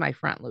this is my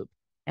front loop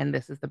and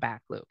this is the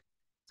back loop.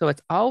 So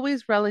it's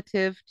always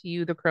relative to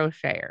you, the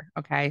crocheter.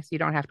 Okay. So you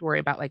don't have to worry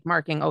about like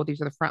marking, oh,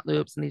 these are the front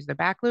loops and these are the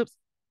back loops.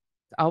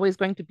 It's always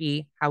going to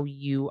be how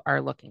you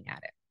are looking at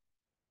it.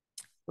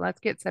 So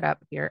let's get set up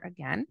here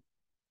again.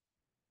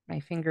 My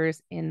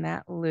fingers in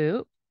that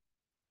loop,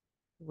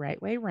 right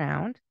way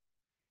round.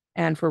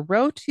 And for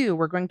row 2,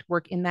 we're going to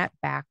work in that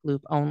back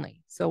loop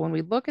only. So when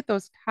we look at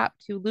those top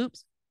 2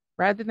 loops,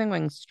 rather than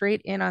going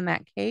straight in on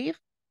that cave,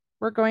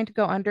 we're going to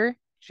go under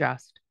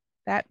just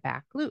that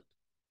back loop,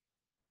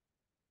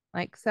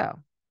 like so.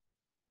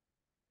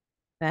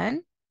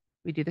 Then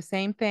we do the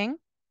same thing,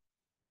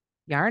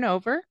 yarn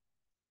over,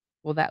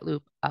 pull that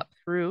loop up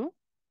through,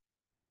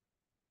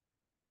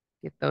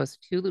 get those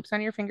 2 loops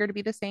on your finger to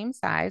be the same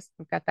size.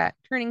 We've got that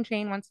turning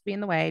chain wants to be in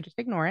the way, just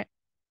ignore it.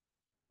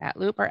 That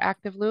loop, our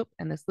active loop,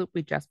 and this loop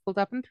we just pulled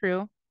up and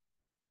through.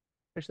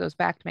 Push those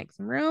back to make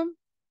some room,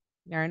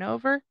 yarn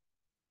over,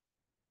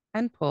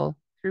 and pull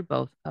through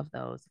both of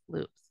those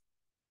loops.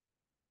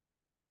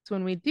 So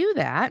when we do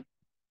that,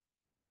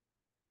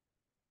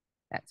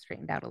 that's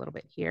straightened out a little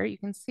bit here, you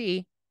can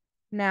see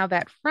now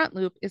that front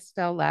loop is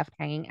still left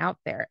hanging out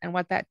there. And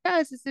what that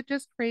does is it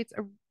just creates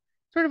a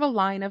sort of a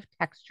line of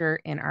texture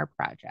in our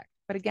project,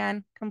 but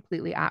again,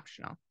 completely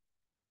optional.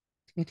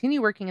 To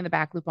continue working in the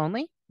back loop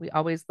only, we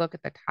always look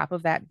at the top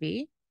of that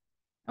V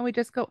and we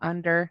just go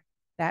under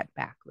that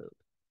back loop.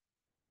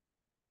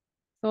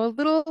 So a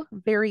little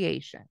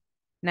variation.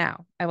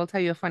 Now, I will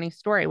tell you a funny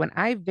story. When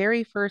I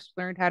very first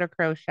learned how to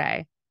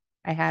crochet,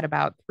 I had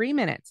about 3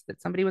 minutes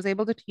that somebody was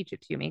able to teach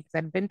it to me because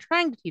I'd been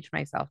trying to teach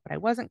myself, but I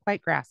wasn't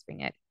quite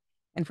grasping it.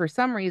 And for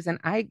some reason,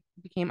 I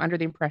became under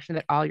the impression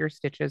that all your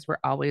stitches were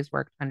always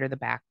worked under the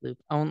back loop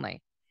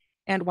only.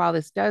 And while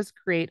this does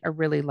create a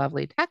really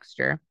lovely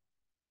texture,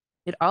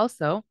 it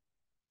also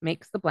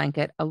makes the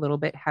blanket a little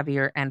bit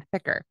heavier and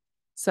thicker.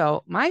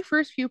 So my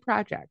first few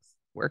projects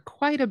were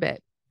quite a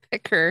bit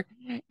thicker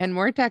and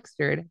more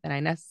textured than I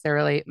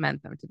necessarily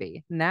meant them to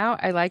be. Now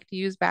I like to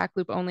use back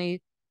loop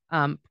only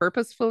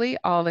purposefully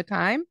all the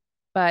time,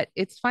 but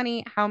it's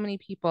funny how many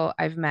people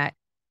I've met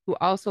who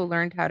also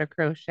learned how to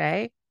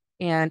crochet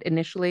and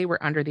initially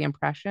were under the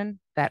impression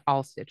that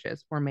all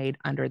stitches were made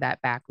under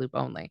that back loop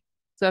only.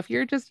 So if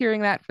you're just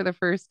hearing that for the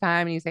first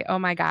time and you say, oh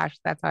my gosh,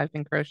 that's how I've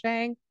been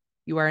crocheting,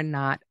 you are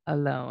not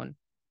alone.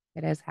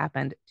 It has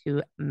happened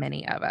to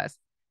many of us.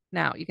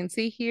 Now you can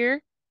see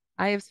here,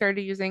 I have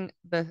started using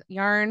the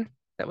yarn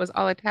that was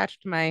all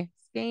attached to my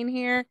skein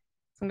here.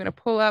 So I'm going to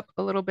pull up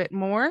a little bit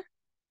more.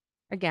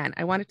 Again,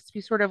 I want it to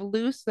be sort of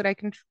loose so that I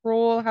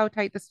control how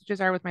tight the stitches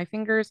are with my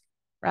fingers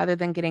rather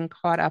than getting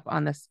caught up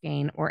on the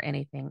skein or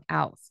anything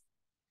else.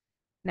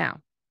 Now,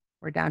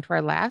 we're down to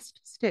our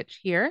last stitch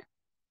here.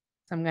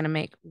 So I'm going to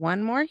make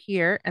one more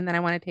here, and then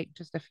I want to take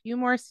just a few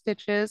more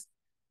stitches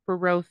for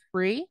row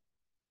 3.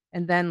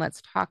 And then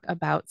let's talk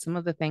about some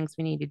of the things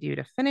we need to do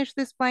to finish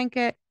this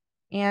blanket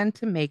and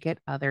to make it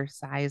other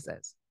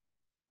sizes.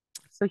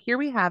 So here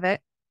we have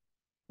it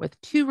with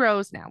 2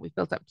 rows now. We've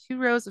built up 2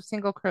 rows of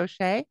single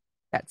crochet.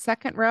 That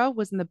second row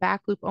was in the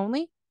back loop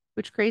only,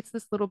 which creates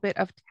this little bit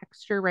of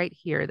texture right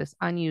here, this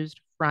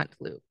unused front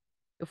loop.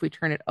 If we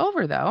turn it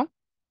over though,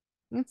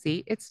 you can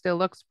see it still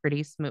looks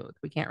pretty smooth.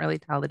 We can't really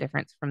tell the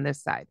difference from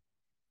this side.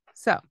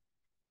 So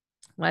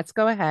let's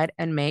go ahead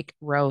and make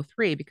row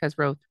 3, because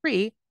row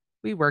 3,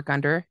 we work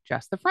under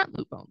just the front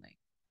loop only.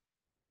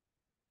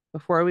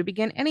 Before we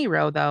begin any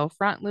row though,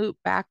 front loop,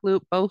 back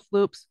loop, both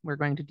loops, we're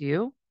going to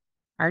do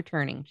our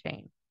turning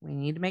chain. We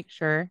need to make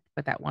sure to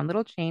put that one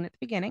little chain at the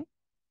beginning,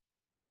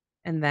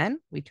 and then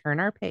we turn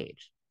our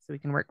page so we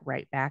can work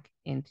right back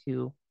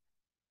into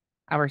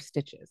our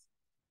stitches.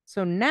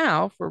 So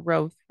now for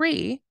row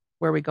 3,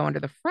 where we go into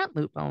the front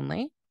loop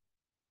only,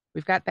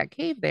 we've got that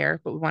cave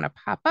there, but we want to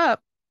pop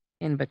up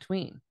in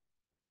between,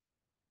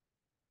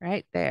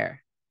 right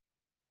there.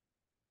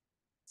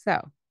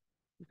 So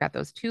we've got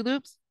those 2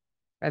 loops.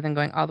 Rather than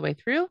going all the way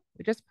through,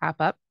 we just pop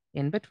up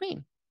in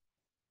between.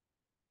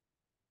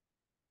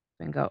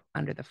 Then go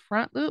under the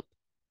front loop,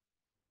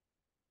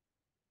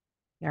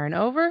 yarn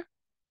over,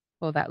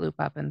 pull that loop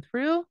up and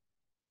through,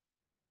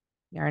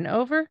 yarn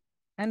over,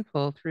 and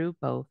pull through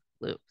both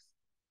loops.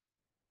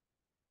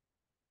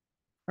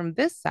 From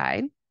this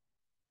side,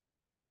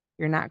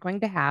 you're not going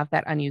to have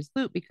that unused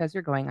loop because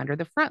you're going under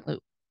the front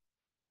loop.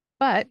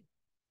 But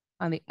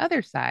on the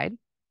other side,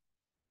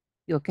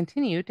 you'll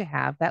continue to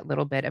have that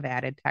little bit of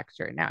added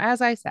texture. Now,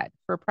 as I said,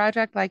 for a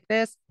project like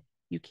this,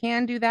 you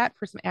can do that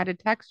for some added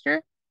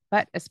texture,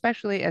 but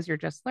especially as you're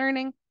just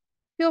learning,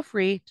 feel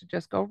free to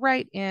just go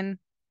right in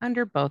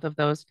under both of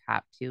those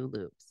top 2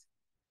 loops,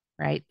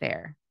 right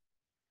there.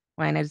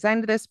 When I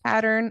designed this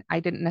pattern, I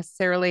didn't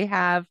necessarily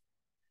have,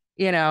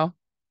 you know,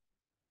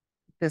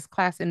 this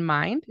class in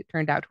mind. It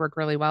turned out to work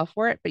really well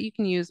for it, but you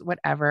can use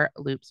whatever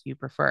loops you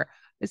prefer.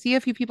 I see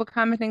a few people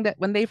commenting that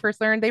when they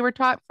first learned, they were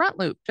taught front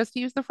loop, just to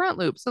use the front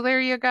loop. So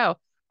there you go.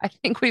 I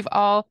think we've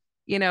all,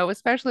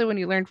 especially when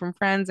you learn from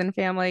friends and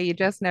family, you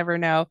just never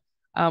know.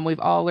 We've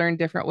all learned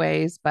different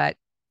ways, but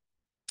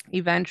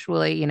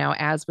eventually,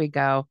 as we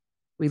go,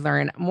 we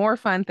learn more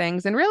fun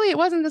things. And really, it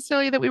wasn't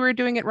necessarily that we were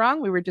doing it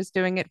wrong. We were just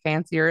doing it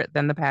fancier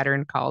than the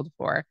pattern called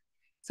for.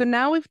 So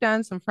now we've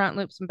done some front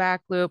loop, some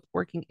back loop,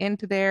 working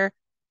into there.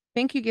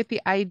 Think you get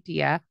the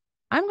idea.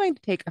 I'm going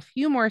to take a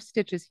few more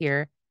stitches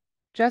here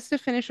just to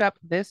finish up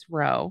this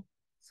row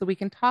so we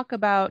can talk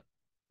about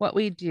what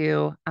we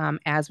do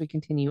as we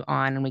continue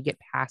on and we get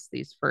past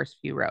these first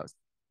few rows.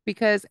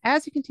 Because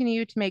as you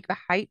continue to make the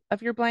height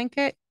of your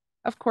blanket,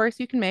 of course,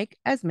 you can make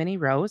as many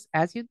rows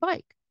as you'd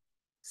like.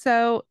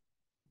 So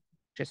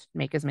just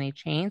make as many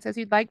chains as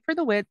you'd like for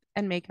the width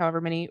and make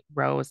however many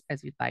rows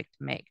as you'd like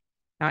to make.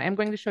 Now I'm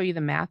going to show you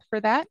the math for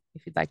that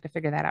if you'd like to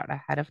figure that out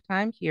ahead of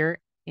time here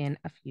in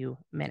a few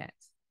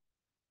minutes.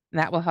 And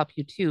that will help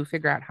you too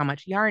figure out how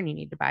much yarn you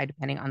need to buy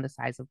depending on the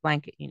size of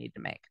blanket you need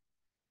to make.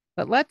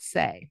 But let's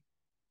say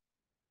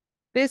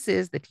this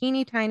is the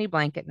teeny tiny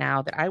blanket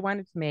now that I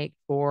wanted to make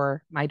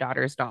for my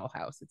daughter's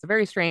dollhouse. It's a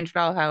very strange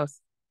dollhouse.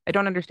 I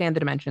don't understand the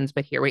dimensions,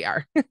 but here we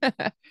are.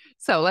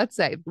 So let's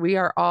say we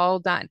are all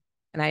done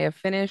and I have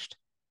finished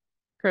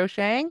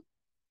crocheting.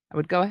 I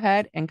would go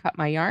ahead and cut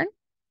my yarn.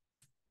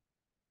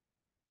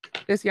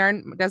 This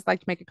yarn does like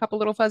to make a couple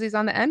little fuzzies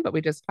on the end, but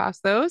we just toss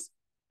those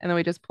and then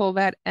we just pull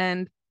that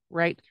end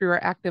right through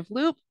our active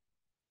loop,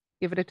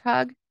 give it a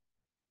tug,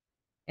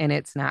 and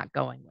it's not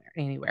going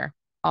anywhere.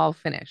 All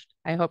finished.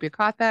 I hope you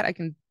caught that. I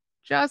can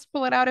just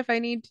pull it out if I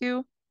need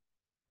to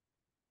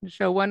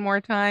show one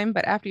more time.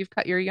 But after you've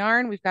cut your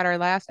yarn, we've got our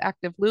last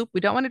active loop. We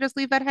don't want to just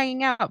leave that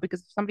hanging out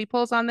because if somebody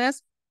pulls on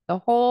this, the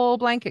whole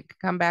blanket could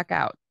come back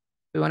out.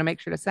 We want to make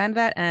sure to send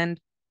that end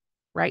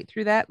right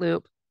through that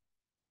loop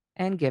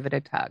and give it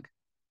a tug.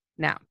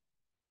 Now,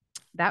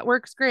 that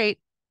works great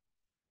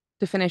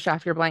to finish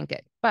off your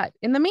blanket. But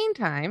in the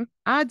meantime,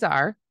 odds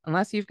are,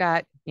 unless you've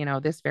got,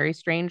 this very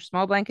strange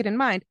small blanket in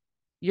mind,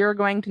 you're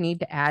going to need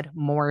to add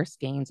more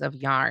skeins of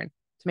yarn.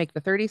 To make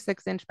the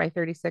 36-inch by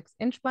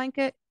 36-inch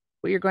blanket,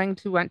 what you're going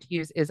to want to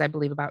use is, I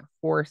believe, about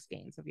 4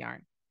 skeins of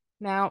yarn.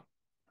 Now,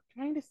 I'm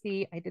trying to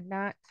see, I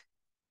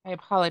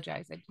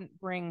apologize. I didn't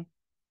bring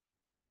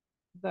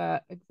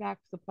the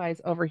exact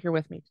supplies over here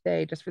with me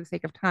today just for the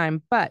sake of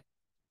time. But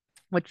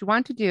what you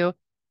want to do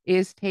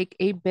is take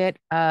a bit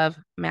of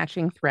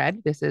matching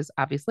thread. This is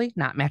obviously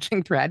not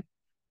matching thread,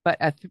 but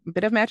a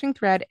bit of matching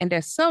thread and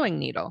a sewing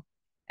needle.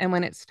 And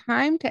when it's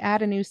time to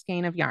add a new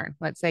skein of yarn,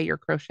 let's say you're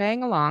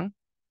crocheting along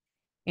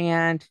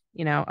and,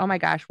 oh my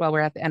gosh, well,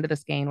 we're at the end of the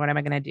skein. What am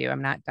I going to do?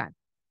 I'm not done.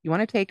 You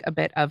want to take a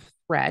bit of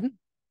thread.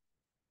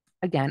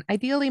 Again,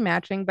 ideally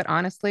matching, but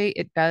honestly,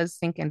 it does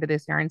sink into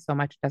this yarn so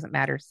much, it doesn't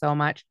matter so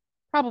much.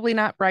 Probably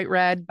not bright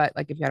red, but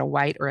like if you had a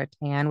white or a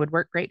tan would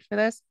work great for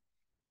this.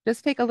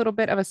 Just take a little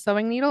bit of a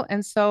sewing needle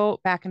and sew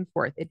back and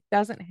forth. It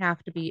doesn't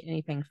have to be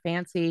anything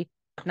fancy.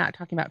 I'm not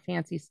talking about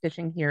fancy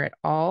stitching here at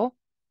all.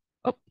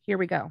 Oh, here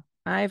we go.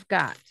 I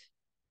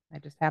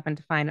just happened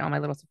to find all my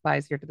little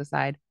supplies here to the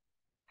side.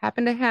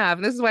 Happen to have,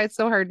 this is why it's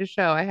so hard to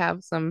show. I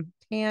have some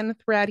tan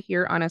thread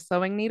here on a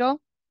sewing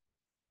needle.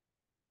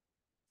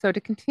 So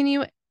to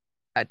continue,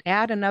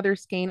 add another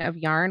skein of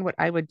yarn, what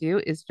I would do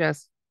is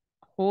just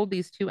hold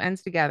these two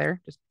ends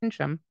together, just pinch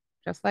them,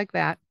 just like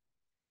that.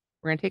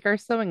 We're going to take our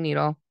sewing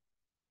needle.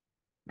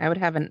 I would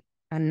have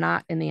a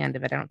knot in the end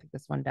of it. I don't think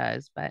this one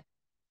does, but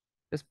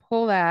just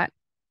pull that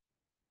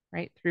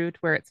right through to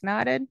where it's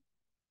knotted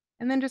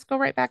and then just go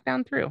right back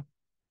down through.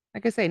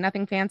 Like I say,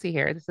 nothing fancy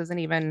here. This isn't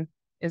even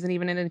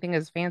anything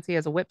as fancy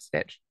as a whip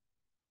stitch.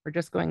 We're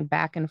just going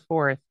back and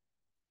forth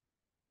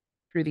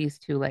through these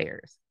two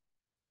layers.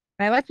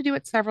 And I like to do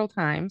it several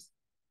times,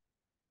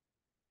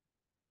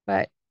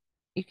 but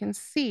you can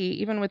see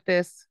even with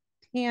this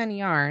tan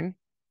yarn,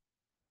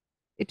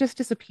 it just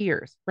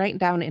disappears right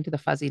down into the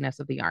fuzziness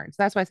of the yarn. So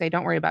that's why I say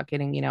don't worry about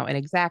getting, an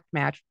exact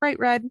match. Bright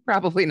red,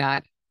 probably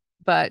not,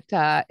 but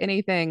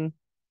anything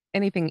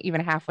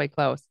even halfway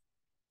close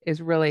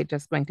is really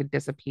just going to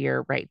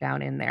disappear right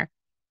down in there.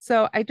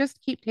 So I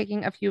just keep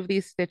taking a few of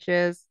these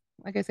stitches.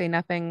 Like I say,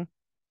 nothing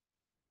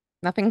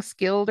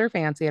skilled or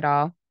fancy at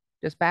all,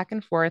 just back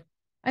and forth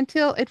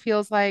until it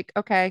feels like,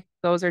 okay,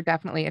 those are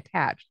definitely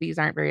attached. These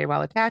aren't very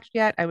well attached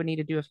yet. I would need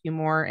to do a few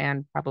more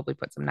and probably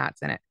put some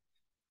knots in it.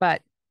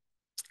 But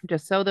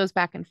just sew those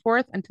back and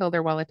forth until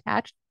they're well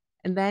attached.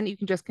 And then you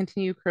can just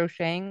continue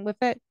crocheting with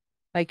it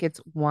like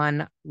it's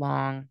one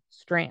long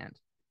strand.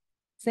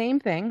 Same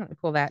thing, let me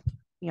pull that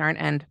yarn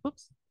end,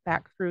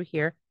 back through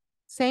here.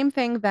 Same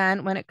thing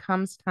then when it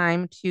comes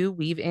time to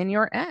weave in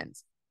your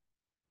ends.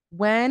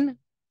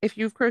 If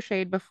you've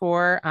crocheted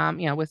before,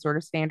 with sort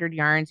of standard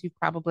yarns, you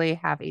probably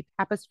have a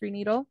tapestry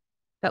needle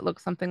that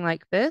looks something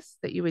like this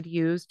that you would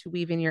use to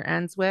weave in your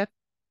ends with.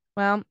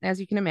 Well, as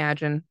you can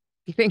imagine,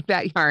 getting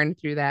that yarn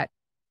through that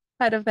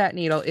head of that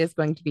needle is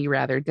going to be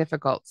rather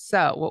difficult.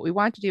 So what we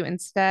want to do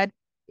instead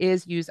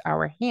is use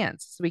our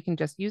hands. So we can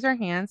just use our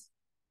hands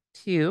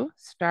to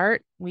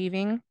start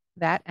weaving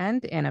that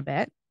end in a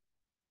bit.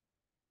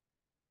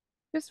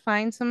 Just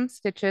find some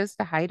stitches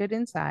to hide it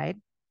inside.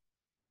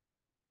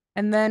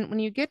 And then when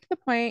you get to the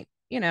point,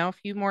 a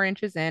few more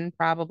inches in,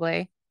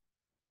 probably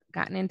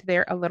gotten into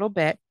there a little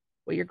bit,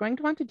 what you're going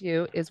to want to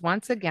do is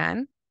once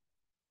again,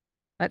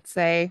 let's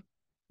say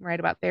right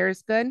about there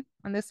is good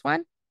on this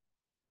one.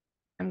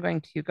 I'm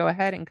going to go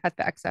ahead and cut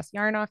the excess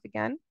yarn off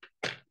again.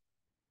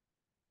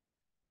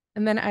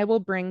 And then I will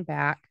bring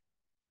back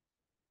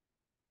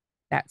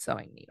that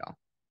sewing needle.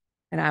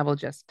 And I will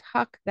just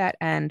tuck that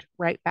end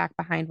right back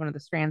behind one of the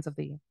strands of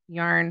the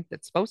yarn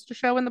that's supposed to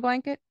show in the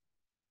blanket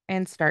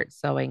and start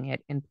sewing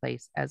it in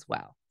place as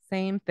well.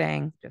 Same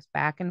thing, just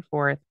back and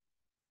forth.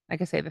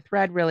 Like I say, the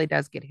thread really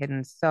does get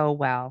hidden so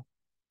well.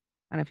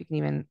 I don't know if you can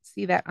even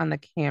see that on the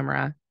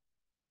camera.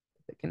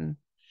 If it can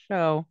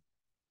show,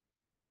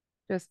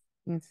 just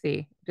you can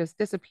see, just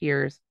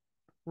disappears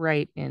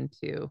right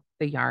into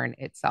the yarn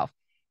itself.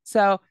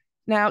 So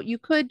now you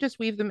could just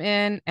weave them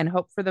in and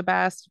hope for the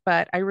best,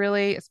 but I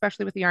really,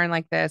 especially with a yarn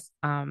like this,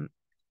 I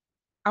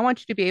want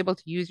you to be able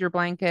to use your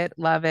blanket,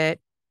 love it,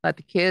 let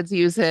the kids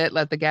use it,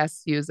 let the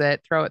guests use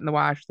it, throw it in the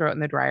wash, throw it in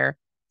the dryer.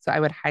 So I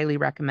would highly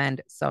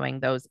recommend sewing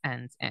those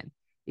ends in.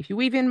 If you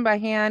weave in by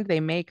hand, they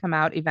may come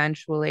out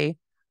eventually,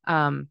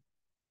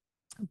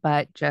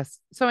 but just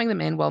sewing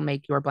them in will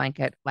make your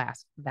blanket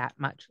last that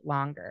much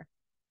longer.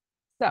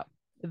 So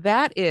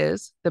that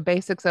is the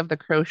basics of the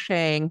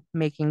crocheting,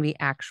 making the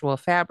actual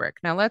fabric.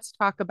 Now let's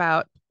talk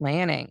about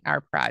planning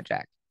our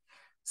project.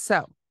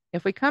 So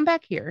if we come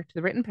back here to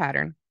the written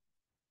pattern,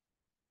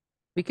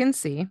 we can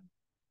see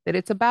that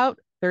it's about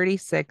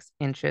 36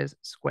 inches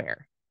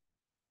square.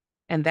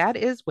 And that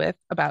is with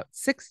about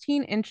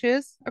 16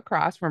 inches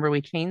across. Remember,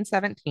 we chain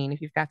 17. If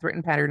you've got the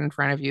written pattern in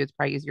front of you, it's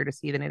probably easier to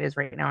see than it is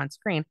right now on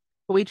screen.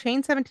 But we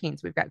chain 17.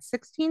 So we've got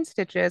 16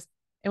 stitches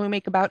and we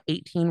make about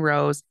 18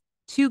 rows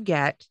to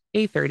get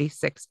a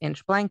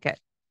 36-inch blanket.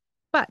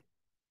 But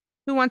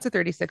who wants a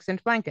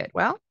 36-inch blanket?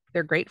 Well,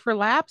 they're great for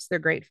laps. They're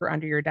great for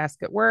under your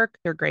desk at work.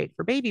 They're great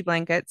for baby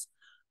blankets,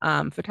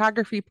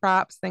 photography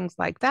props, things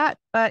like that.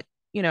 But,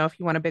 if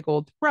you want a big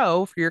old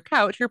throw for your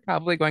couch, you're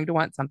probably going to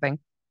want something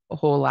a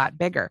whole lot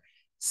bigger.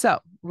 So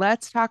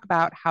let's talk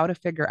about how to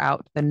figure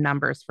out the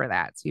numbers for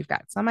that. So you've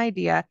got some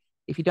idea.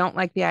 If you don't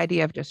like the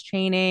idea of just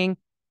chaining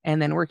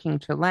and then working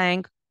to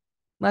length,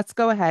 let's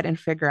go ahead and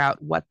figure out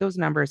what those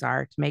numbers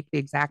are to make the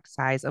exact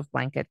size of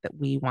blanket that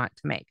we want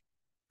to make.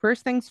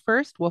 First things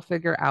first, we'll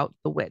figure out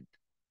the width.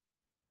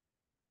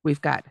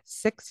 We've got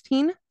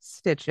 16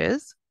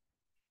 stitches,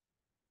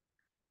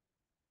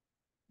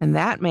 and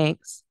that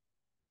makes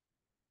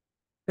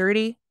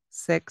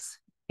 36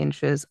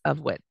 inches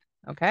of width,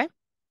 okay?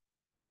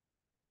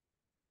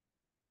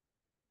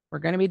 We're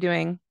going to be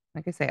doing,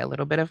 like I say, a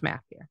little bit of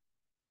math here.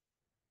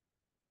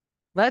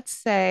 Let's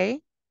say,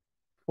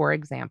 for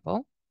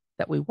example,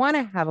 that we want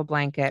to have a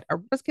blanket,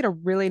 or let's get a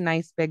really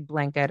nice big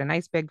blanket, a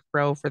nice big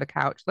throw for the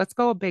couch. Let's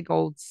go a big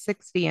old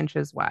 60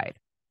 inches wide,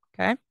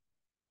 okay?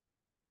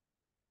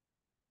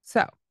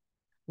 So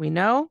we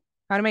know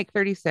how to make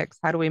 36.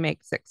 How do we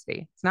make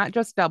 60? It's not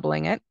just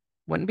doubling it.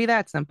 Wouldn't be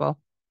that simple.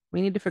 We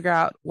need to figure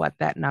out what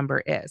that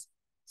number is.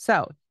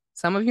 So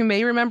Some of you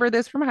may remember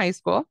this from high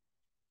school.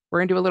 We're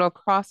going to do a little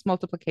cross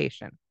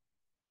multiplication.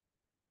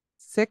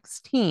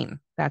 16,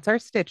 that's our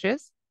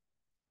stitches,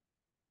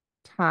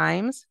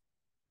 times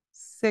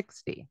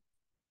 60.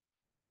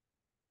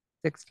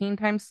 16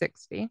 times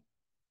 60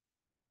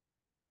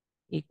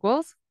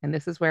 equals, and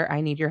this is where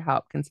I need your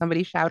help. Can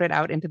somebody shout it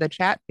out into the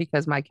chat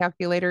because my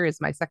calculator is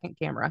my second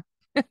camera.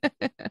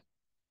 I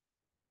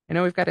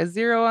know we've got a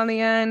 0 on the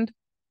end.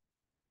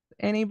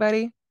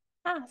 Anybody?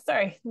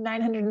 Sorry,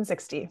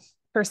 960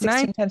 for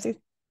Nine, 16 times 6.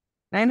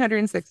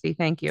 960.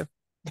 Thank you.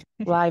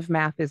 Live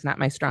math is not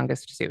my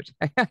strongest suit.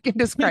 I can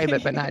describe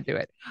it, but not do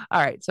it. All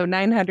right, so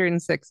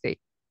 960.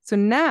 So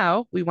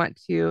now we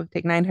want to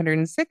take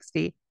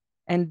 960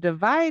 and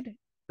divide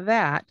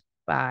that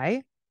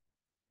by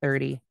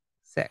 36.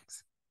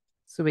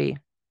 So we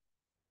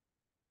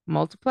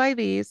multiply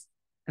these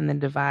and then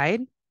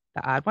divide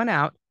the odd one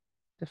out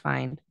to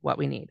find what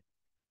we need.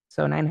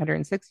 So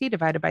 960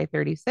 divided by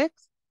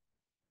 36.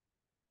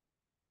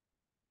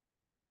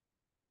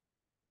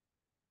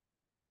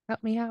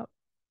 Help me out.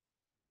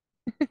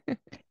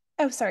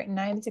 Oh, sorry,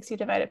 960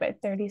 divided by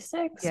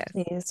 36. Yes.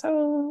 Please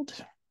hold.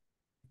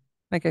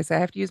 Like I said, I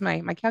have to use my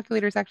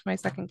calculator is actually my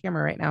second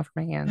camera right now for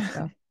my hands.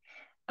 So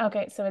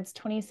Okay, so it's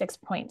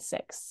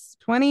 26.6.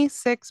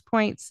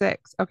 26.6.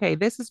 Okay,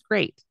 this is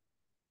great.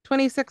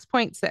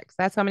 26.6.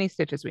 That's how many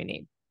stitches we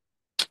need.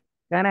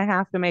 Gonna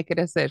have to make a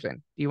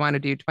decision. Do you want to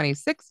do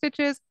 26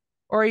 stitches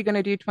or are you going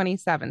to do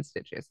 27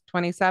 stitches?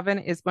 27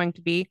 is going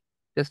to be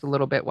just a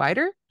little bit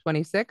wider.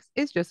 26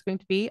 is just going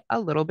to be a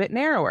little bit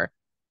narrower.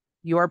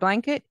 Your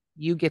blanket,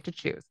 you get to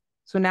choose.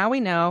 So now we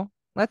know,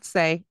 let's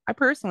say, I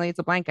personally, it's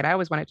a blanket. I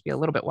always want it to be a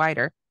little bit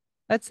wider.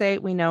 Let's say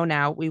we know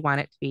now we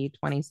want it to be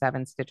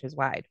 27 stitches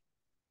wide.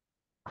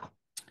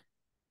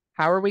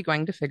 How are we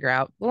going to figure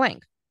out the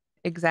length?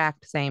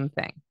 Exact same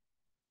thing.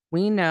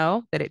 We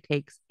know that it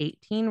takes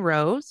 18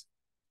 rows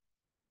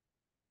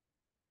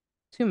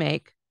to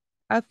make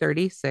a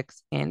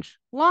 36-inch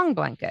long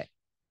blanket.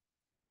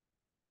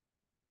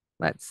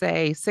 Let's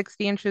say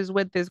 60 inches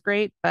width is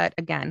great, but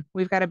again,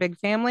 we've got a big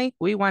family.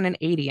 We want an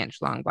 80-inch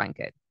long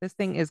blanket. This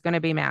thing is going to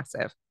be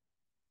massive.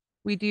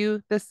 We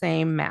do the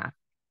same math.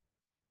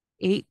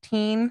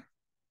 18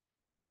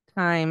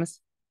 times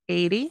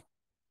 80,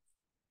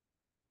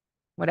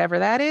 whatever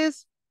that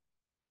is,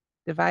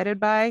 divided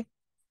by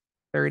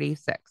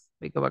 36.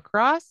 We go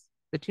across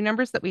the two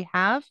numbers that we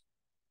have.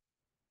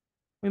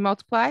 We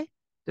multiply,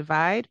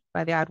 divide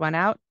by the odd one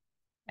out,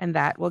 and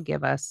that will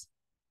give us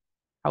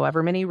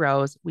however many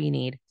rows we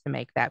need to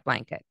make that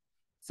blanket.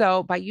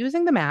 So by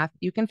using the math,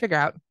 you can figure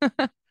out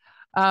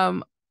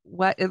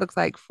what it looks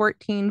like.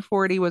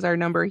 1440 was our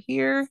number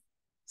here.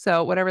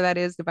 So whatever that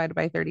is divided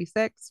by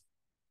 36.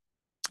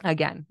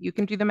 Again, you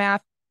can do the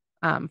math.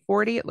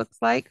 40 it looks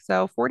like.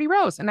 So 40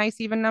 rows, a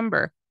nice even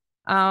number.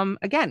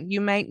 Again,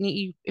 you might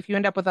need, if you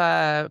end up with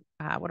a,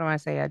 what do I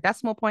say, a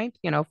decimal point,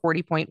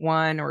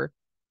 40.1 or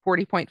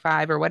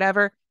 40.5 or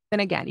whatever, then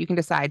again, you can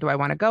decide, do I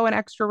want to go an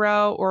extra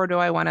row or do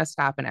I want to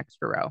stop an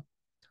extra row?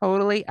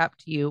 Totally up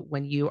to you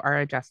when you are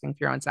adjusting for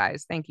your own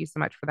size. Thank you so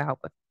much for the help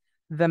with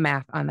the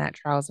math on that,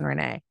 Charles and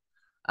Renee.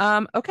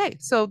 Okay,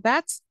 so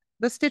that's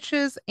the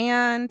stitches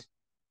and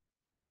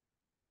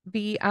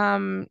the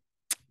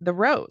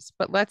rows,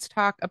 but let's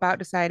talk about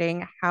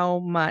deciding how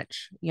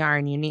much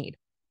yarn you need.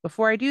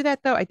 Before I do that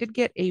though, I did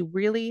get a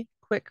really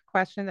quick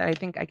question that I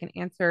think I can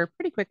answer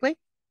pretty quickly.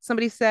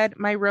 Somebody said,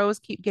 my rows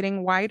keep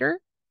getting wider.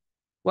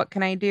 What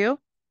can I do?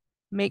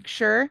 Make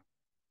sure,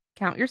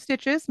 count your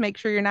stitches, make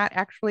sure you're not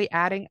actually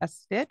adding a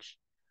stitch.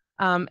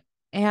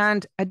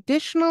 And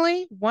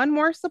additionally, one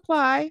more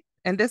supply,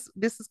 and this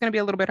is going to be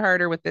a little bit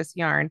harder with this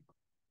yarn,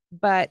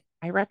 but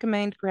I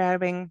recommend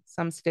grabbing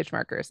some stitch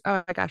markers.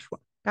 Oh my gosh,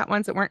 got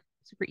ones that weren't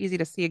super easy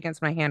to see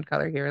against my hand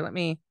color here. Let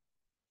me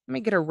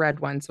get a red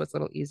one so it's a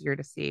little easier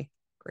to see.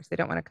 Of course, they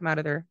don't want to come out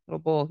of their little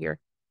bowl here.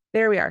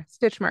 There we are,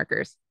 stitch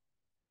markers.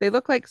 They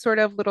look like sort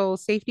of little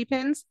safety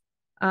pins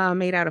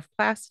made out of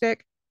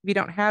plastic. If you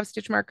don't have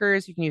stitch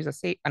markers, you can use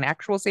an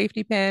actual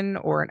safety pin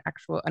or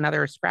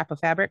another scrap of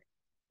fabric.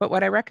 But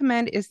what I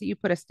recommend is that you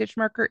put a stitch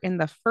marker in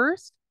the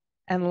first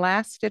and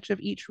last stitch of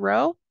each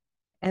row,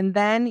 and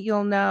then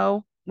you'll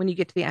know when you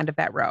get to the end of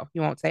that row.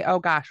 You won't say, oh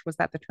gosh, was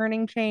that the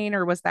turning chain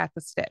or was that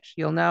the stitch?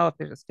 You'll know if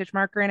there's a stitch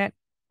marker in it,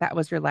 that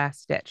was your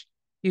last stitch.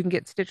 You can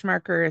get stitch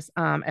markers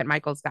at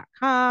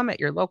michaels.com,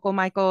 at your local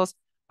Michaels.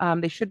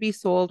 They should be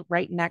sold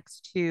right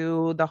next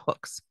to the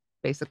hooks,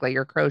 basically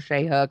your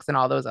crochet hooks and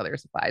all those other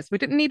supplies. We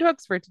didn't need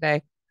hooks for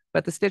today,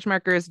 but the stitch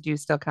markers do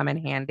still come in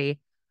handy.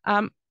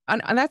 And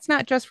that's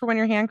not just for when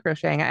you're hand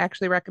crocheting. I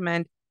actually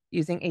recommend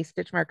using a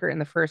stitch marker in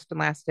the first and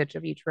last stitch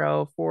of each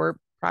row for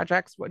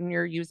projects when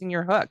you're using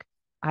your hook.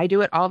 I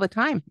do it all the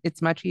time.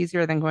 It's much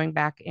easier than going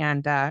back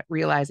and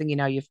realizing,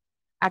 you've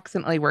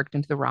accidentally worked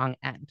into the wrong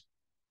end.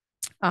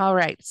 All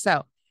right,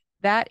 so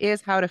that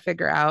is how to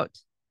figure out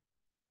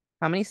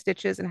how many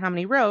stitches and how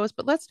many rows,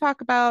 but let's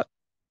talk about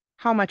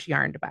how much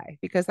yarn to buy,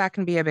 because that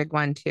can be a big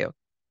one too.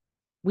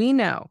 We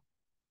know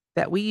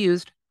that we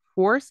used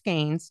 4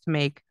 skeins to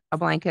make a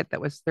blanket that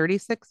was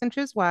 36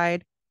 inches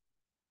wide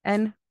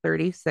and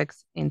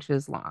 36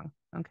 inches long.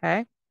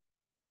 Okay.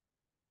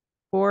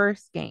 4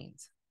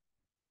 skeins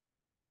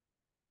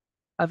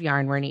of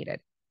yarn were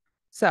needed.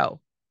 So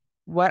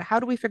how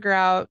do we figure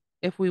out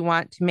if we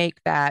want to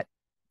make that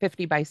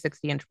 50 by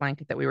 60 inch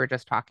blanket that we were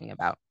just talking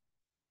about?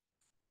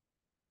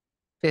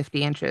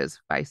 50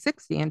 inches by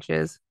 60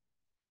 inches,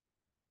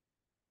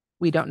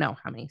 we don't know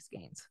how many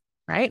skeins,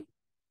 right?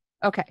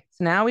 Okay,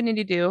 so now we need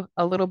to do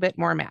a little bit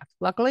more math.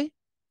 Luckily,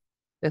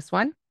 this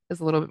one is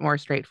a little bit more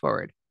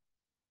straightforward.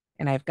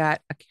 And I've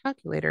got a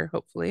calculator,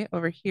 hopefully,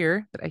 over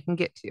here that I can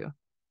get to.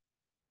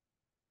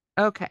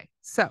 Okay,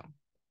 so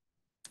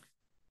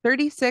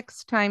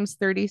 36 times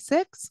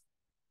 36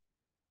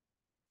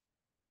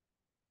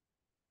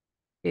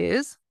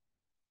 is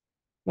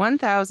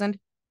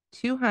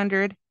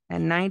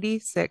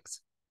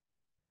 1,296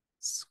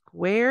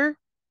 square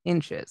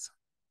inches.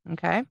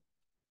 Okay,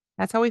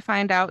 that's how we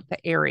find out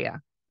the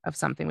area of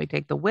something. We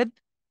take the width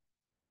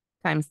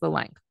times the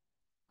length.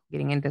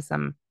 Getting into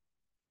some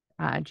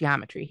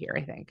geometry here,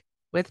 I think.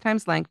 Width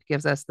times length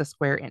gives us the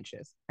square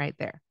inches right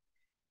there.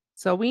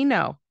 So we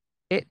know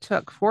it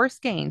took 4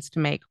 skeins to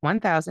make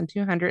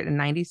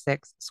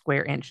 1,296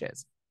 square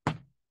inches.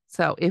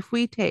 So if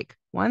we take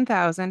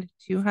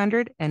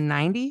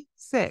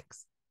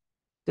 1,296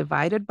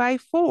 divided by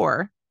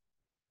 4,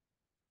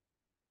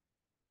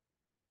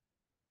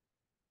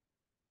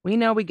 we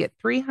know we get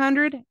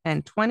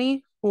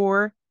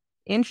 324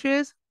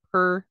 inches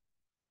per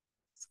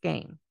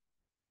skein.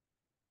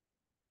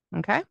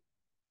 Okay.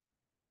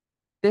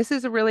 This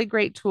is a really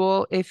great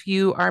tool if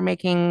you are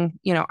making,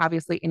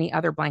 obviously any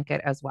other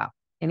blanket as well.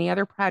 Any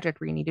other project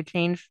where you need to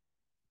change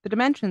the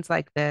dimensions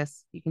like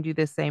this, you can do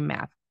this same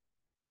math.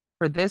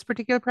 For this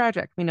particular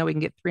project, we know we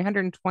can get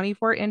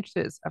 324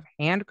 inches of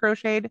hand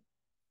crocheted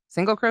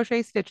single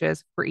crochet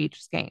stitches for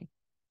each skein.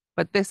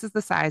 But this is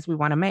the size we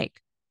want to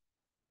make.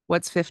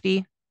 What's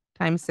 50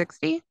 times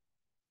 60?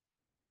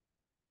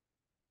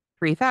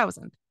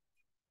 3,000.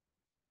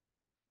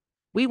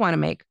 We want to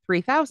make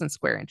 3,000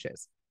 square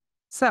inches.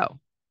 So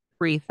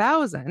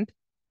 3,000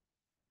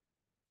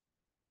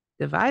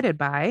 divided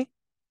by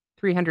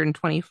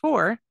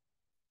 324,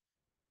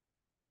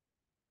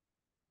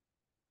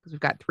 because we've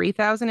got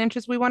 3,000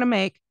 inches we want to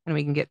make, and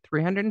we can get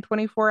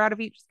 324 out of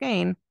each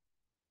skein.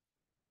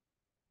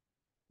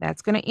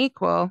 That's going to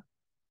equal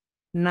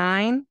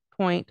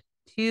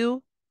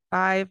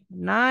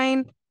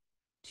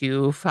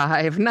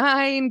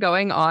 9.259259,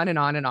 going on and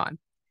on and on.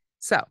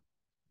 So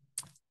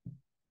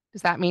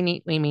does that mean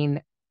that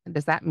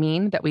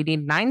we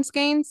need 9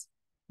 skeins?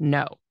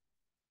 No.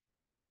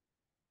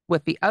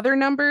 With the other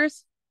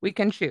numbers, we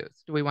can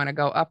choose. Do we want to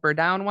go up or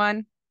down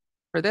one?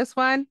 For this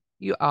one,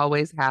 you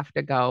always have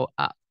to go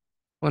up.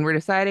 When we're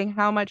deciding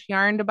how much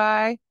yarn to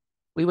buy,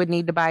 we would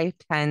need to buy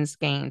 10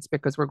 skeins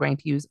because we're going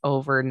to use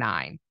over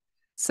 9.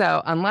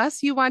 So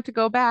unless you want to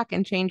go back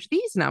and change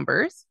these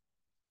numbers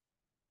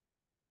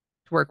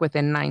to work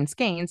within 9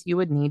 skeins, you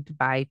would need to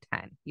buy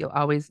 10. You'll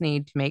always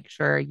need to make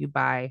sure you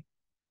buy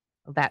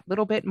that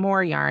little bit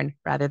more yarn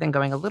rather than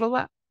going a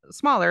little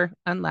smaller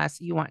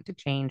unless you want to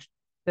change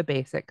the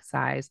basic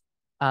size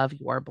of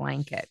your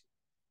blanket.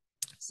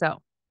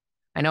 So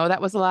I know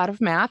that was a lot of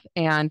math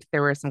and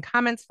there were some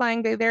comments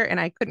flying there and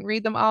I couldn't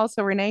read them all.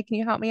 So Renee, can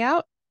you help me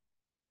out?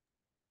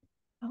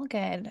 All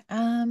good.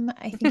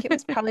 I think it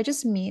was probably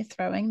just me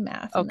throwing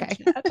math in the Okay.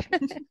 chat.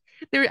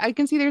 I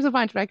can see there's a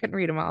bunch, but I couldn't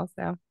read them all.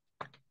 So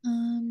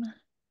Um,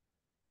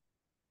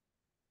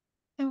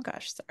 oh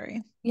gosh,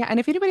 sorry. yeah, and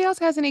if anybody else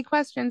has any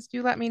questions,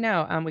 do let me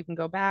know. We can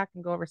go back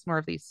and go over some more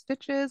of these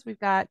stitches. We've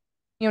got,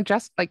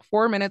 just like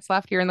 4 minutes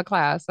left here in the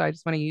class, so I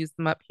just want to use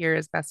them up here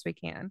as best we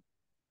can.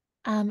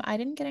 I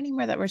didn't get any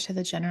more that were to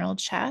the general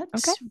chat,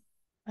 Okay.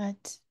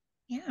 but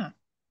yeah.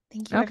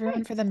 Thank you everyone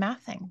Okay. for the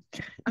mathing.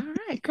 All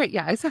right, great.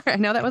 Yeah, sorry. I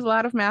know that was a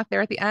lot of math there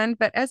at the end,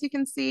 but as you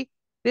can see,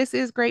 this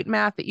is great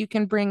math that you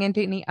can bring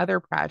into any other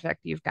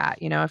project you've got.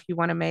 If you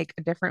want to make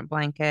a different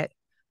blanket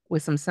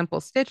with some simple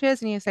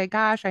stitches and you say,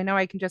 gosh, I know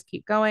I can just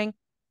keep going,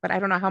 but I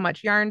don't know how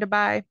much yarn to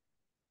buy.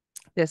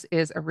 This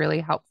is a really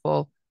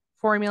helpful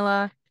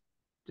formula.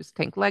 Just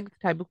take length,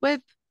 type of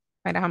width,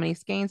 find out how many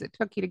skeins it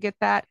took you to get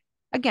that.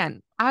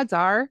 Again, odds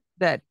are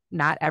that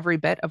not every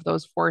bit of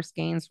those 4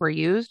 skeins were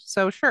used.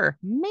 So sure,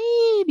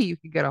 maybe you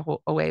could get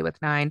away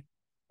with 9,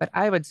 but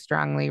I would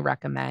strongly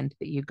recommend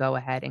that you go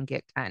ahead and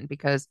get 10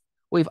 because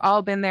we've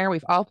all been there.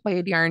 We've all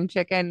played yarn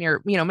chicken.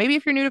 Maybe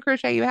if you're new to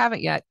crochet, you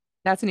haven't yet.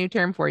 That's a new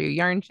term for you,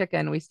 yarn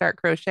chicken. We start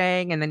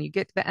crocheting and then you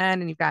get to the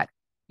end and you've got,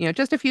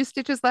 just a few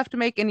stitches left to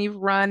make and you've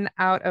run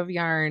out of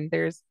yarn.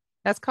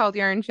 That's called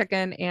yarn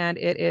chicken and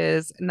it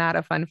is not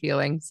a fun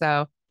feeling.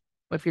 So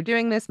if you're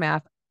doing this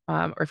math,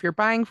 or if you're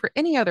buying for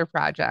any other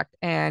project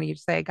and you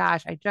say,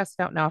 gosh, I just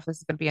don't know if this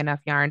is going to be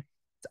enough yarn,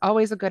 it's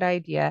always a good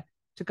idea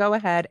to go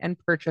ahead and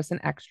purchase an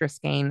extra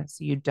skein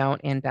so you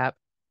don't end up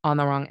on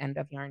the wrong end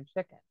of yarn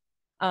chicken.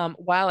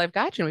 While I've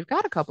got you, we've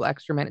got a couple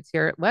extra minutes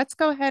here. Let's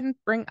go ahead and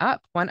bring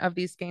up one of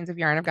these skeins of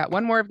yarn. I've got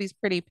one more of these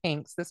pretty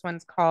pinks. This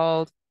one's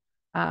called,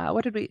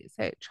 what did we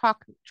say?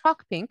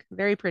 Chalk pink,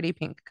 very pretty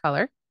pink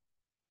color.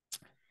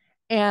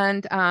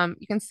 And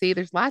you can see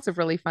there's lots of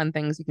really fun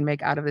things you can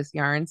make out of this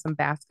yarn, some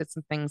baskets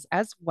and things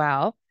as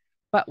well.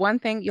 But one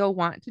thing you'll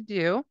want to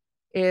do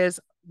is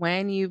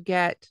when you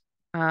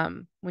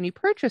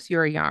purchase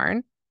your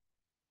yarn,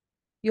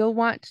 you'll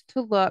want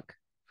to look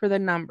for the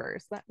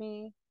numbers. Let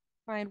me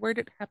find where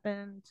did it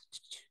happen.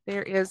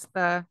 There is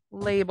the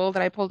label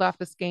that I pulled off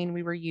the skein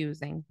we were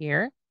using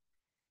here.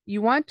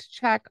 You want to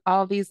check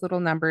all these little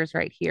numbers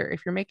right here.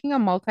 If you're making a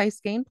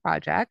multi-skein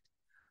project,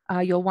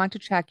 you'll want to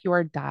check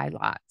your die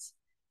lots.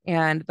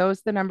 And those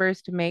are the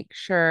numbers to make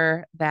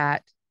sure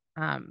that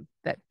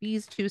that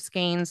these two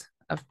skeins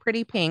of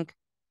pretty pink,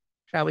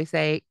 shall we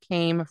say,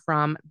 came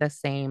from the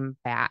same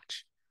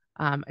batch.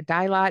 A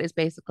dye lot is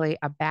basically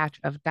a batch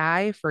of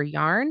dye for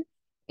yarn,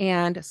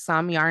 and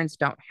some yarns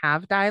don't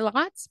have dye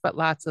lots, but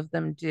lots of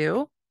them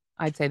do.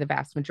 I'd say the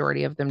vast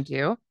majority of them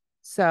do.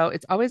 So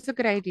it's always a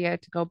good idea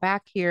to go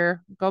back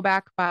here, go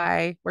back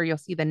by where you'll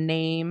see the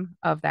name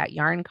of that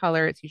yarn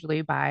color. It's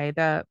usually by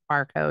the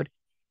barcode,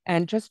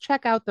 and just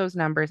check out those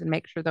numbers and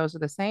make sure those are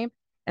the same.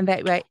 And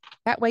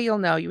that way you'll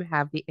know you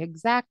have the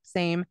exact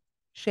same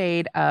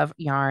shade of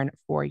yarn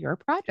for your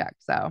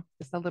project. So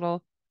just a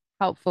little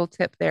helpful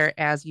tip there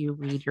as you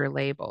read your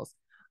labels.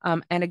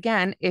 And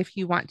again, if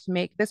you want to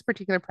make this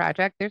particular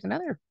project, there's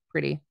another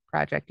pretty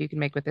project you can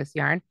make with this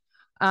yarn.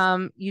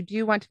 You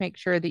do want to make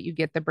sure that you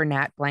get the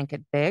Bernat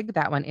Blanket Big.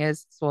 That one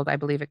is sold, I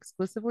believe,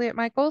 exclusively at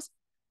Michael's.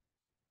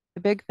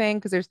 The big thing,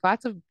 because there's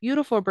lots of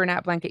beautiful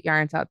Bernat blanket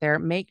yarns out there,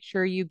 make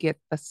sure you get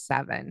the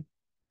 7. If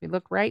you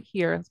look right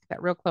here, let's get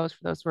that real close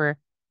for those who are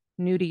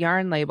new to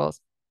yarn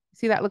labels.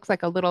 See, that looks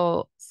like a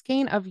little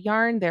skein of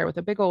yarn there with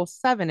a big old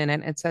 7 in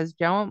it. It says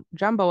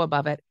jumbo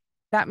above it.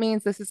 That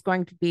means this is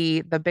going to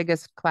be the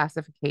biggest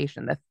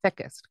classification, the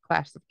thickest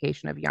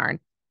classification of yarn.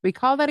 We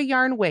call that a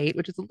yarn weight,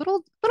 which is a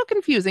little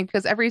confusing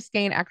because every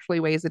skein actually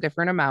weighs a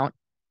different amount.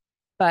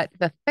 But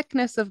the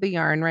thickness of the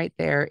yarn right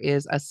there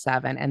is a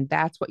 7, and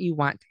that's what you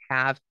want to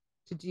have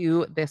to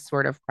do this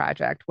sort of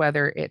project,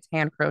 whether it's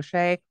hand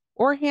crochet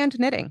or hand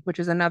knitting, which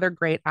is another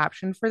great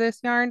option for this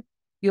yarn.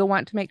 You'll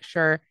want to make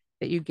sure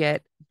that you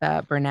get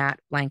the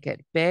Bernat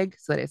Blanket Big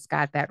so that it's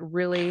got that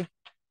really,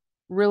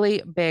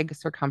 really big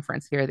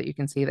circumference here that you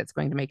can see that's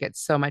going to make it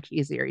so much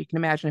easier. You can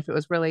imagine if it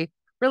was really,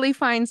 really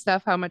fine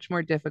stuff, how much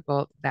more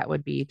difficult that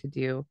would be to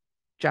do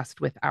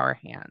just with our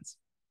hands.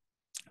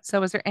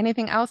 So is there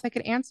anything else I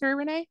could answer,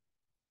 Renee?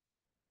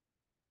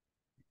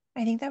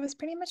 I think that was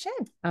pretty much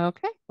it.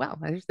 Okay, well,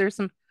 there's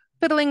some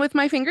fiddling with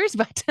my fingers,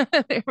 but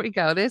there we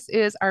go. This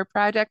is our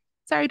project.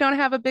 Sorry, I don't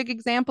have a big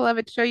example of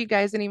it to show you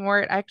guys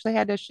anymore. I actually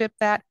had to ship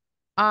that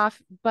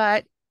off,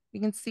 but you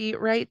can see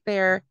right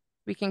there,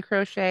 we can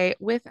crochet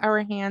with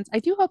our hands. I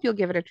do hope you'll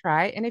give it a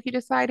try. And if you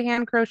decide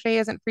hand crochet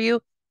isn't for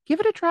you, give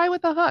it a try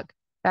with a hook.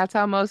 That's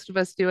how most of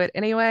us do it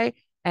anyway.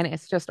 And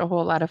it's just a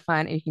whole lot of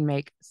fun. And you can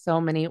make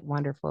so many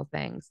wonderful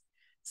things.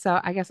 So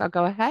I guess I'll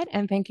go ahead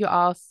and thank you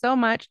all so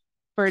much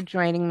for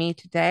joining me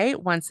today.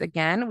 Once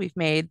again, we've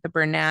made the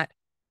Bernat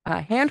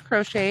hand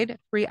crocheted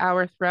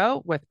 3-hour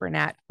throw with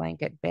Bernat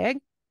Blanket Big.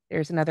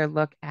 There's another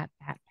look at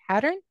that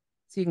pattern.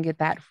 So you can get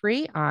that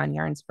free on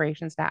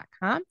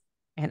yarnspirations.com.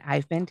 And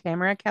I've been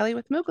Tamara Kelly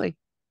with Moogly.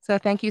 So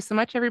thank you so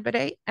much,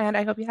 everybody. And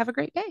I hope you have a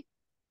great day.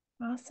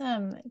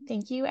 Awesome.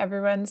 Thank you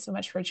everyone so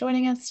much for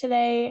joining us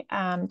today.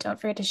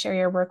 Don't forget to share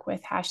your work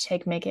with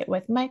hashtag Make It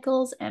With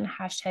Michaels and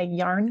hashtag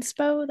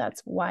Yarnspo.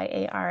 That's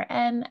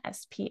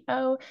YARNSPO.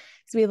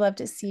 So we love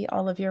to see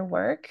all of your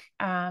work.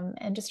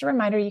 And just a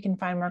reminder, you can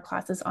find more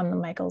classes on the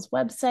Michaels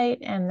website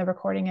and the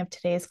recording of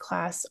today's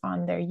class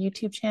on their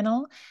YouTube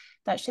channel.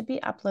 That should be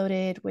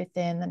uploaded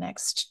within the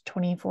next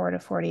 24 to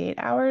 48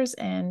 hours.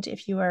 And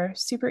if you are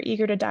super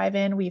eager to dive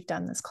in, we've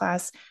done this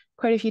class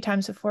quite a few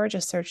times before.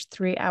 Just search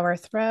 3-hour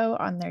throw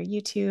on their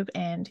YouTube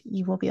and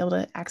you will be able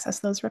to access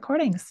those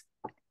recordings.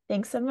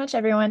 Thanks so much,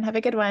 everyone. Have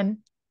a good one.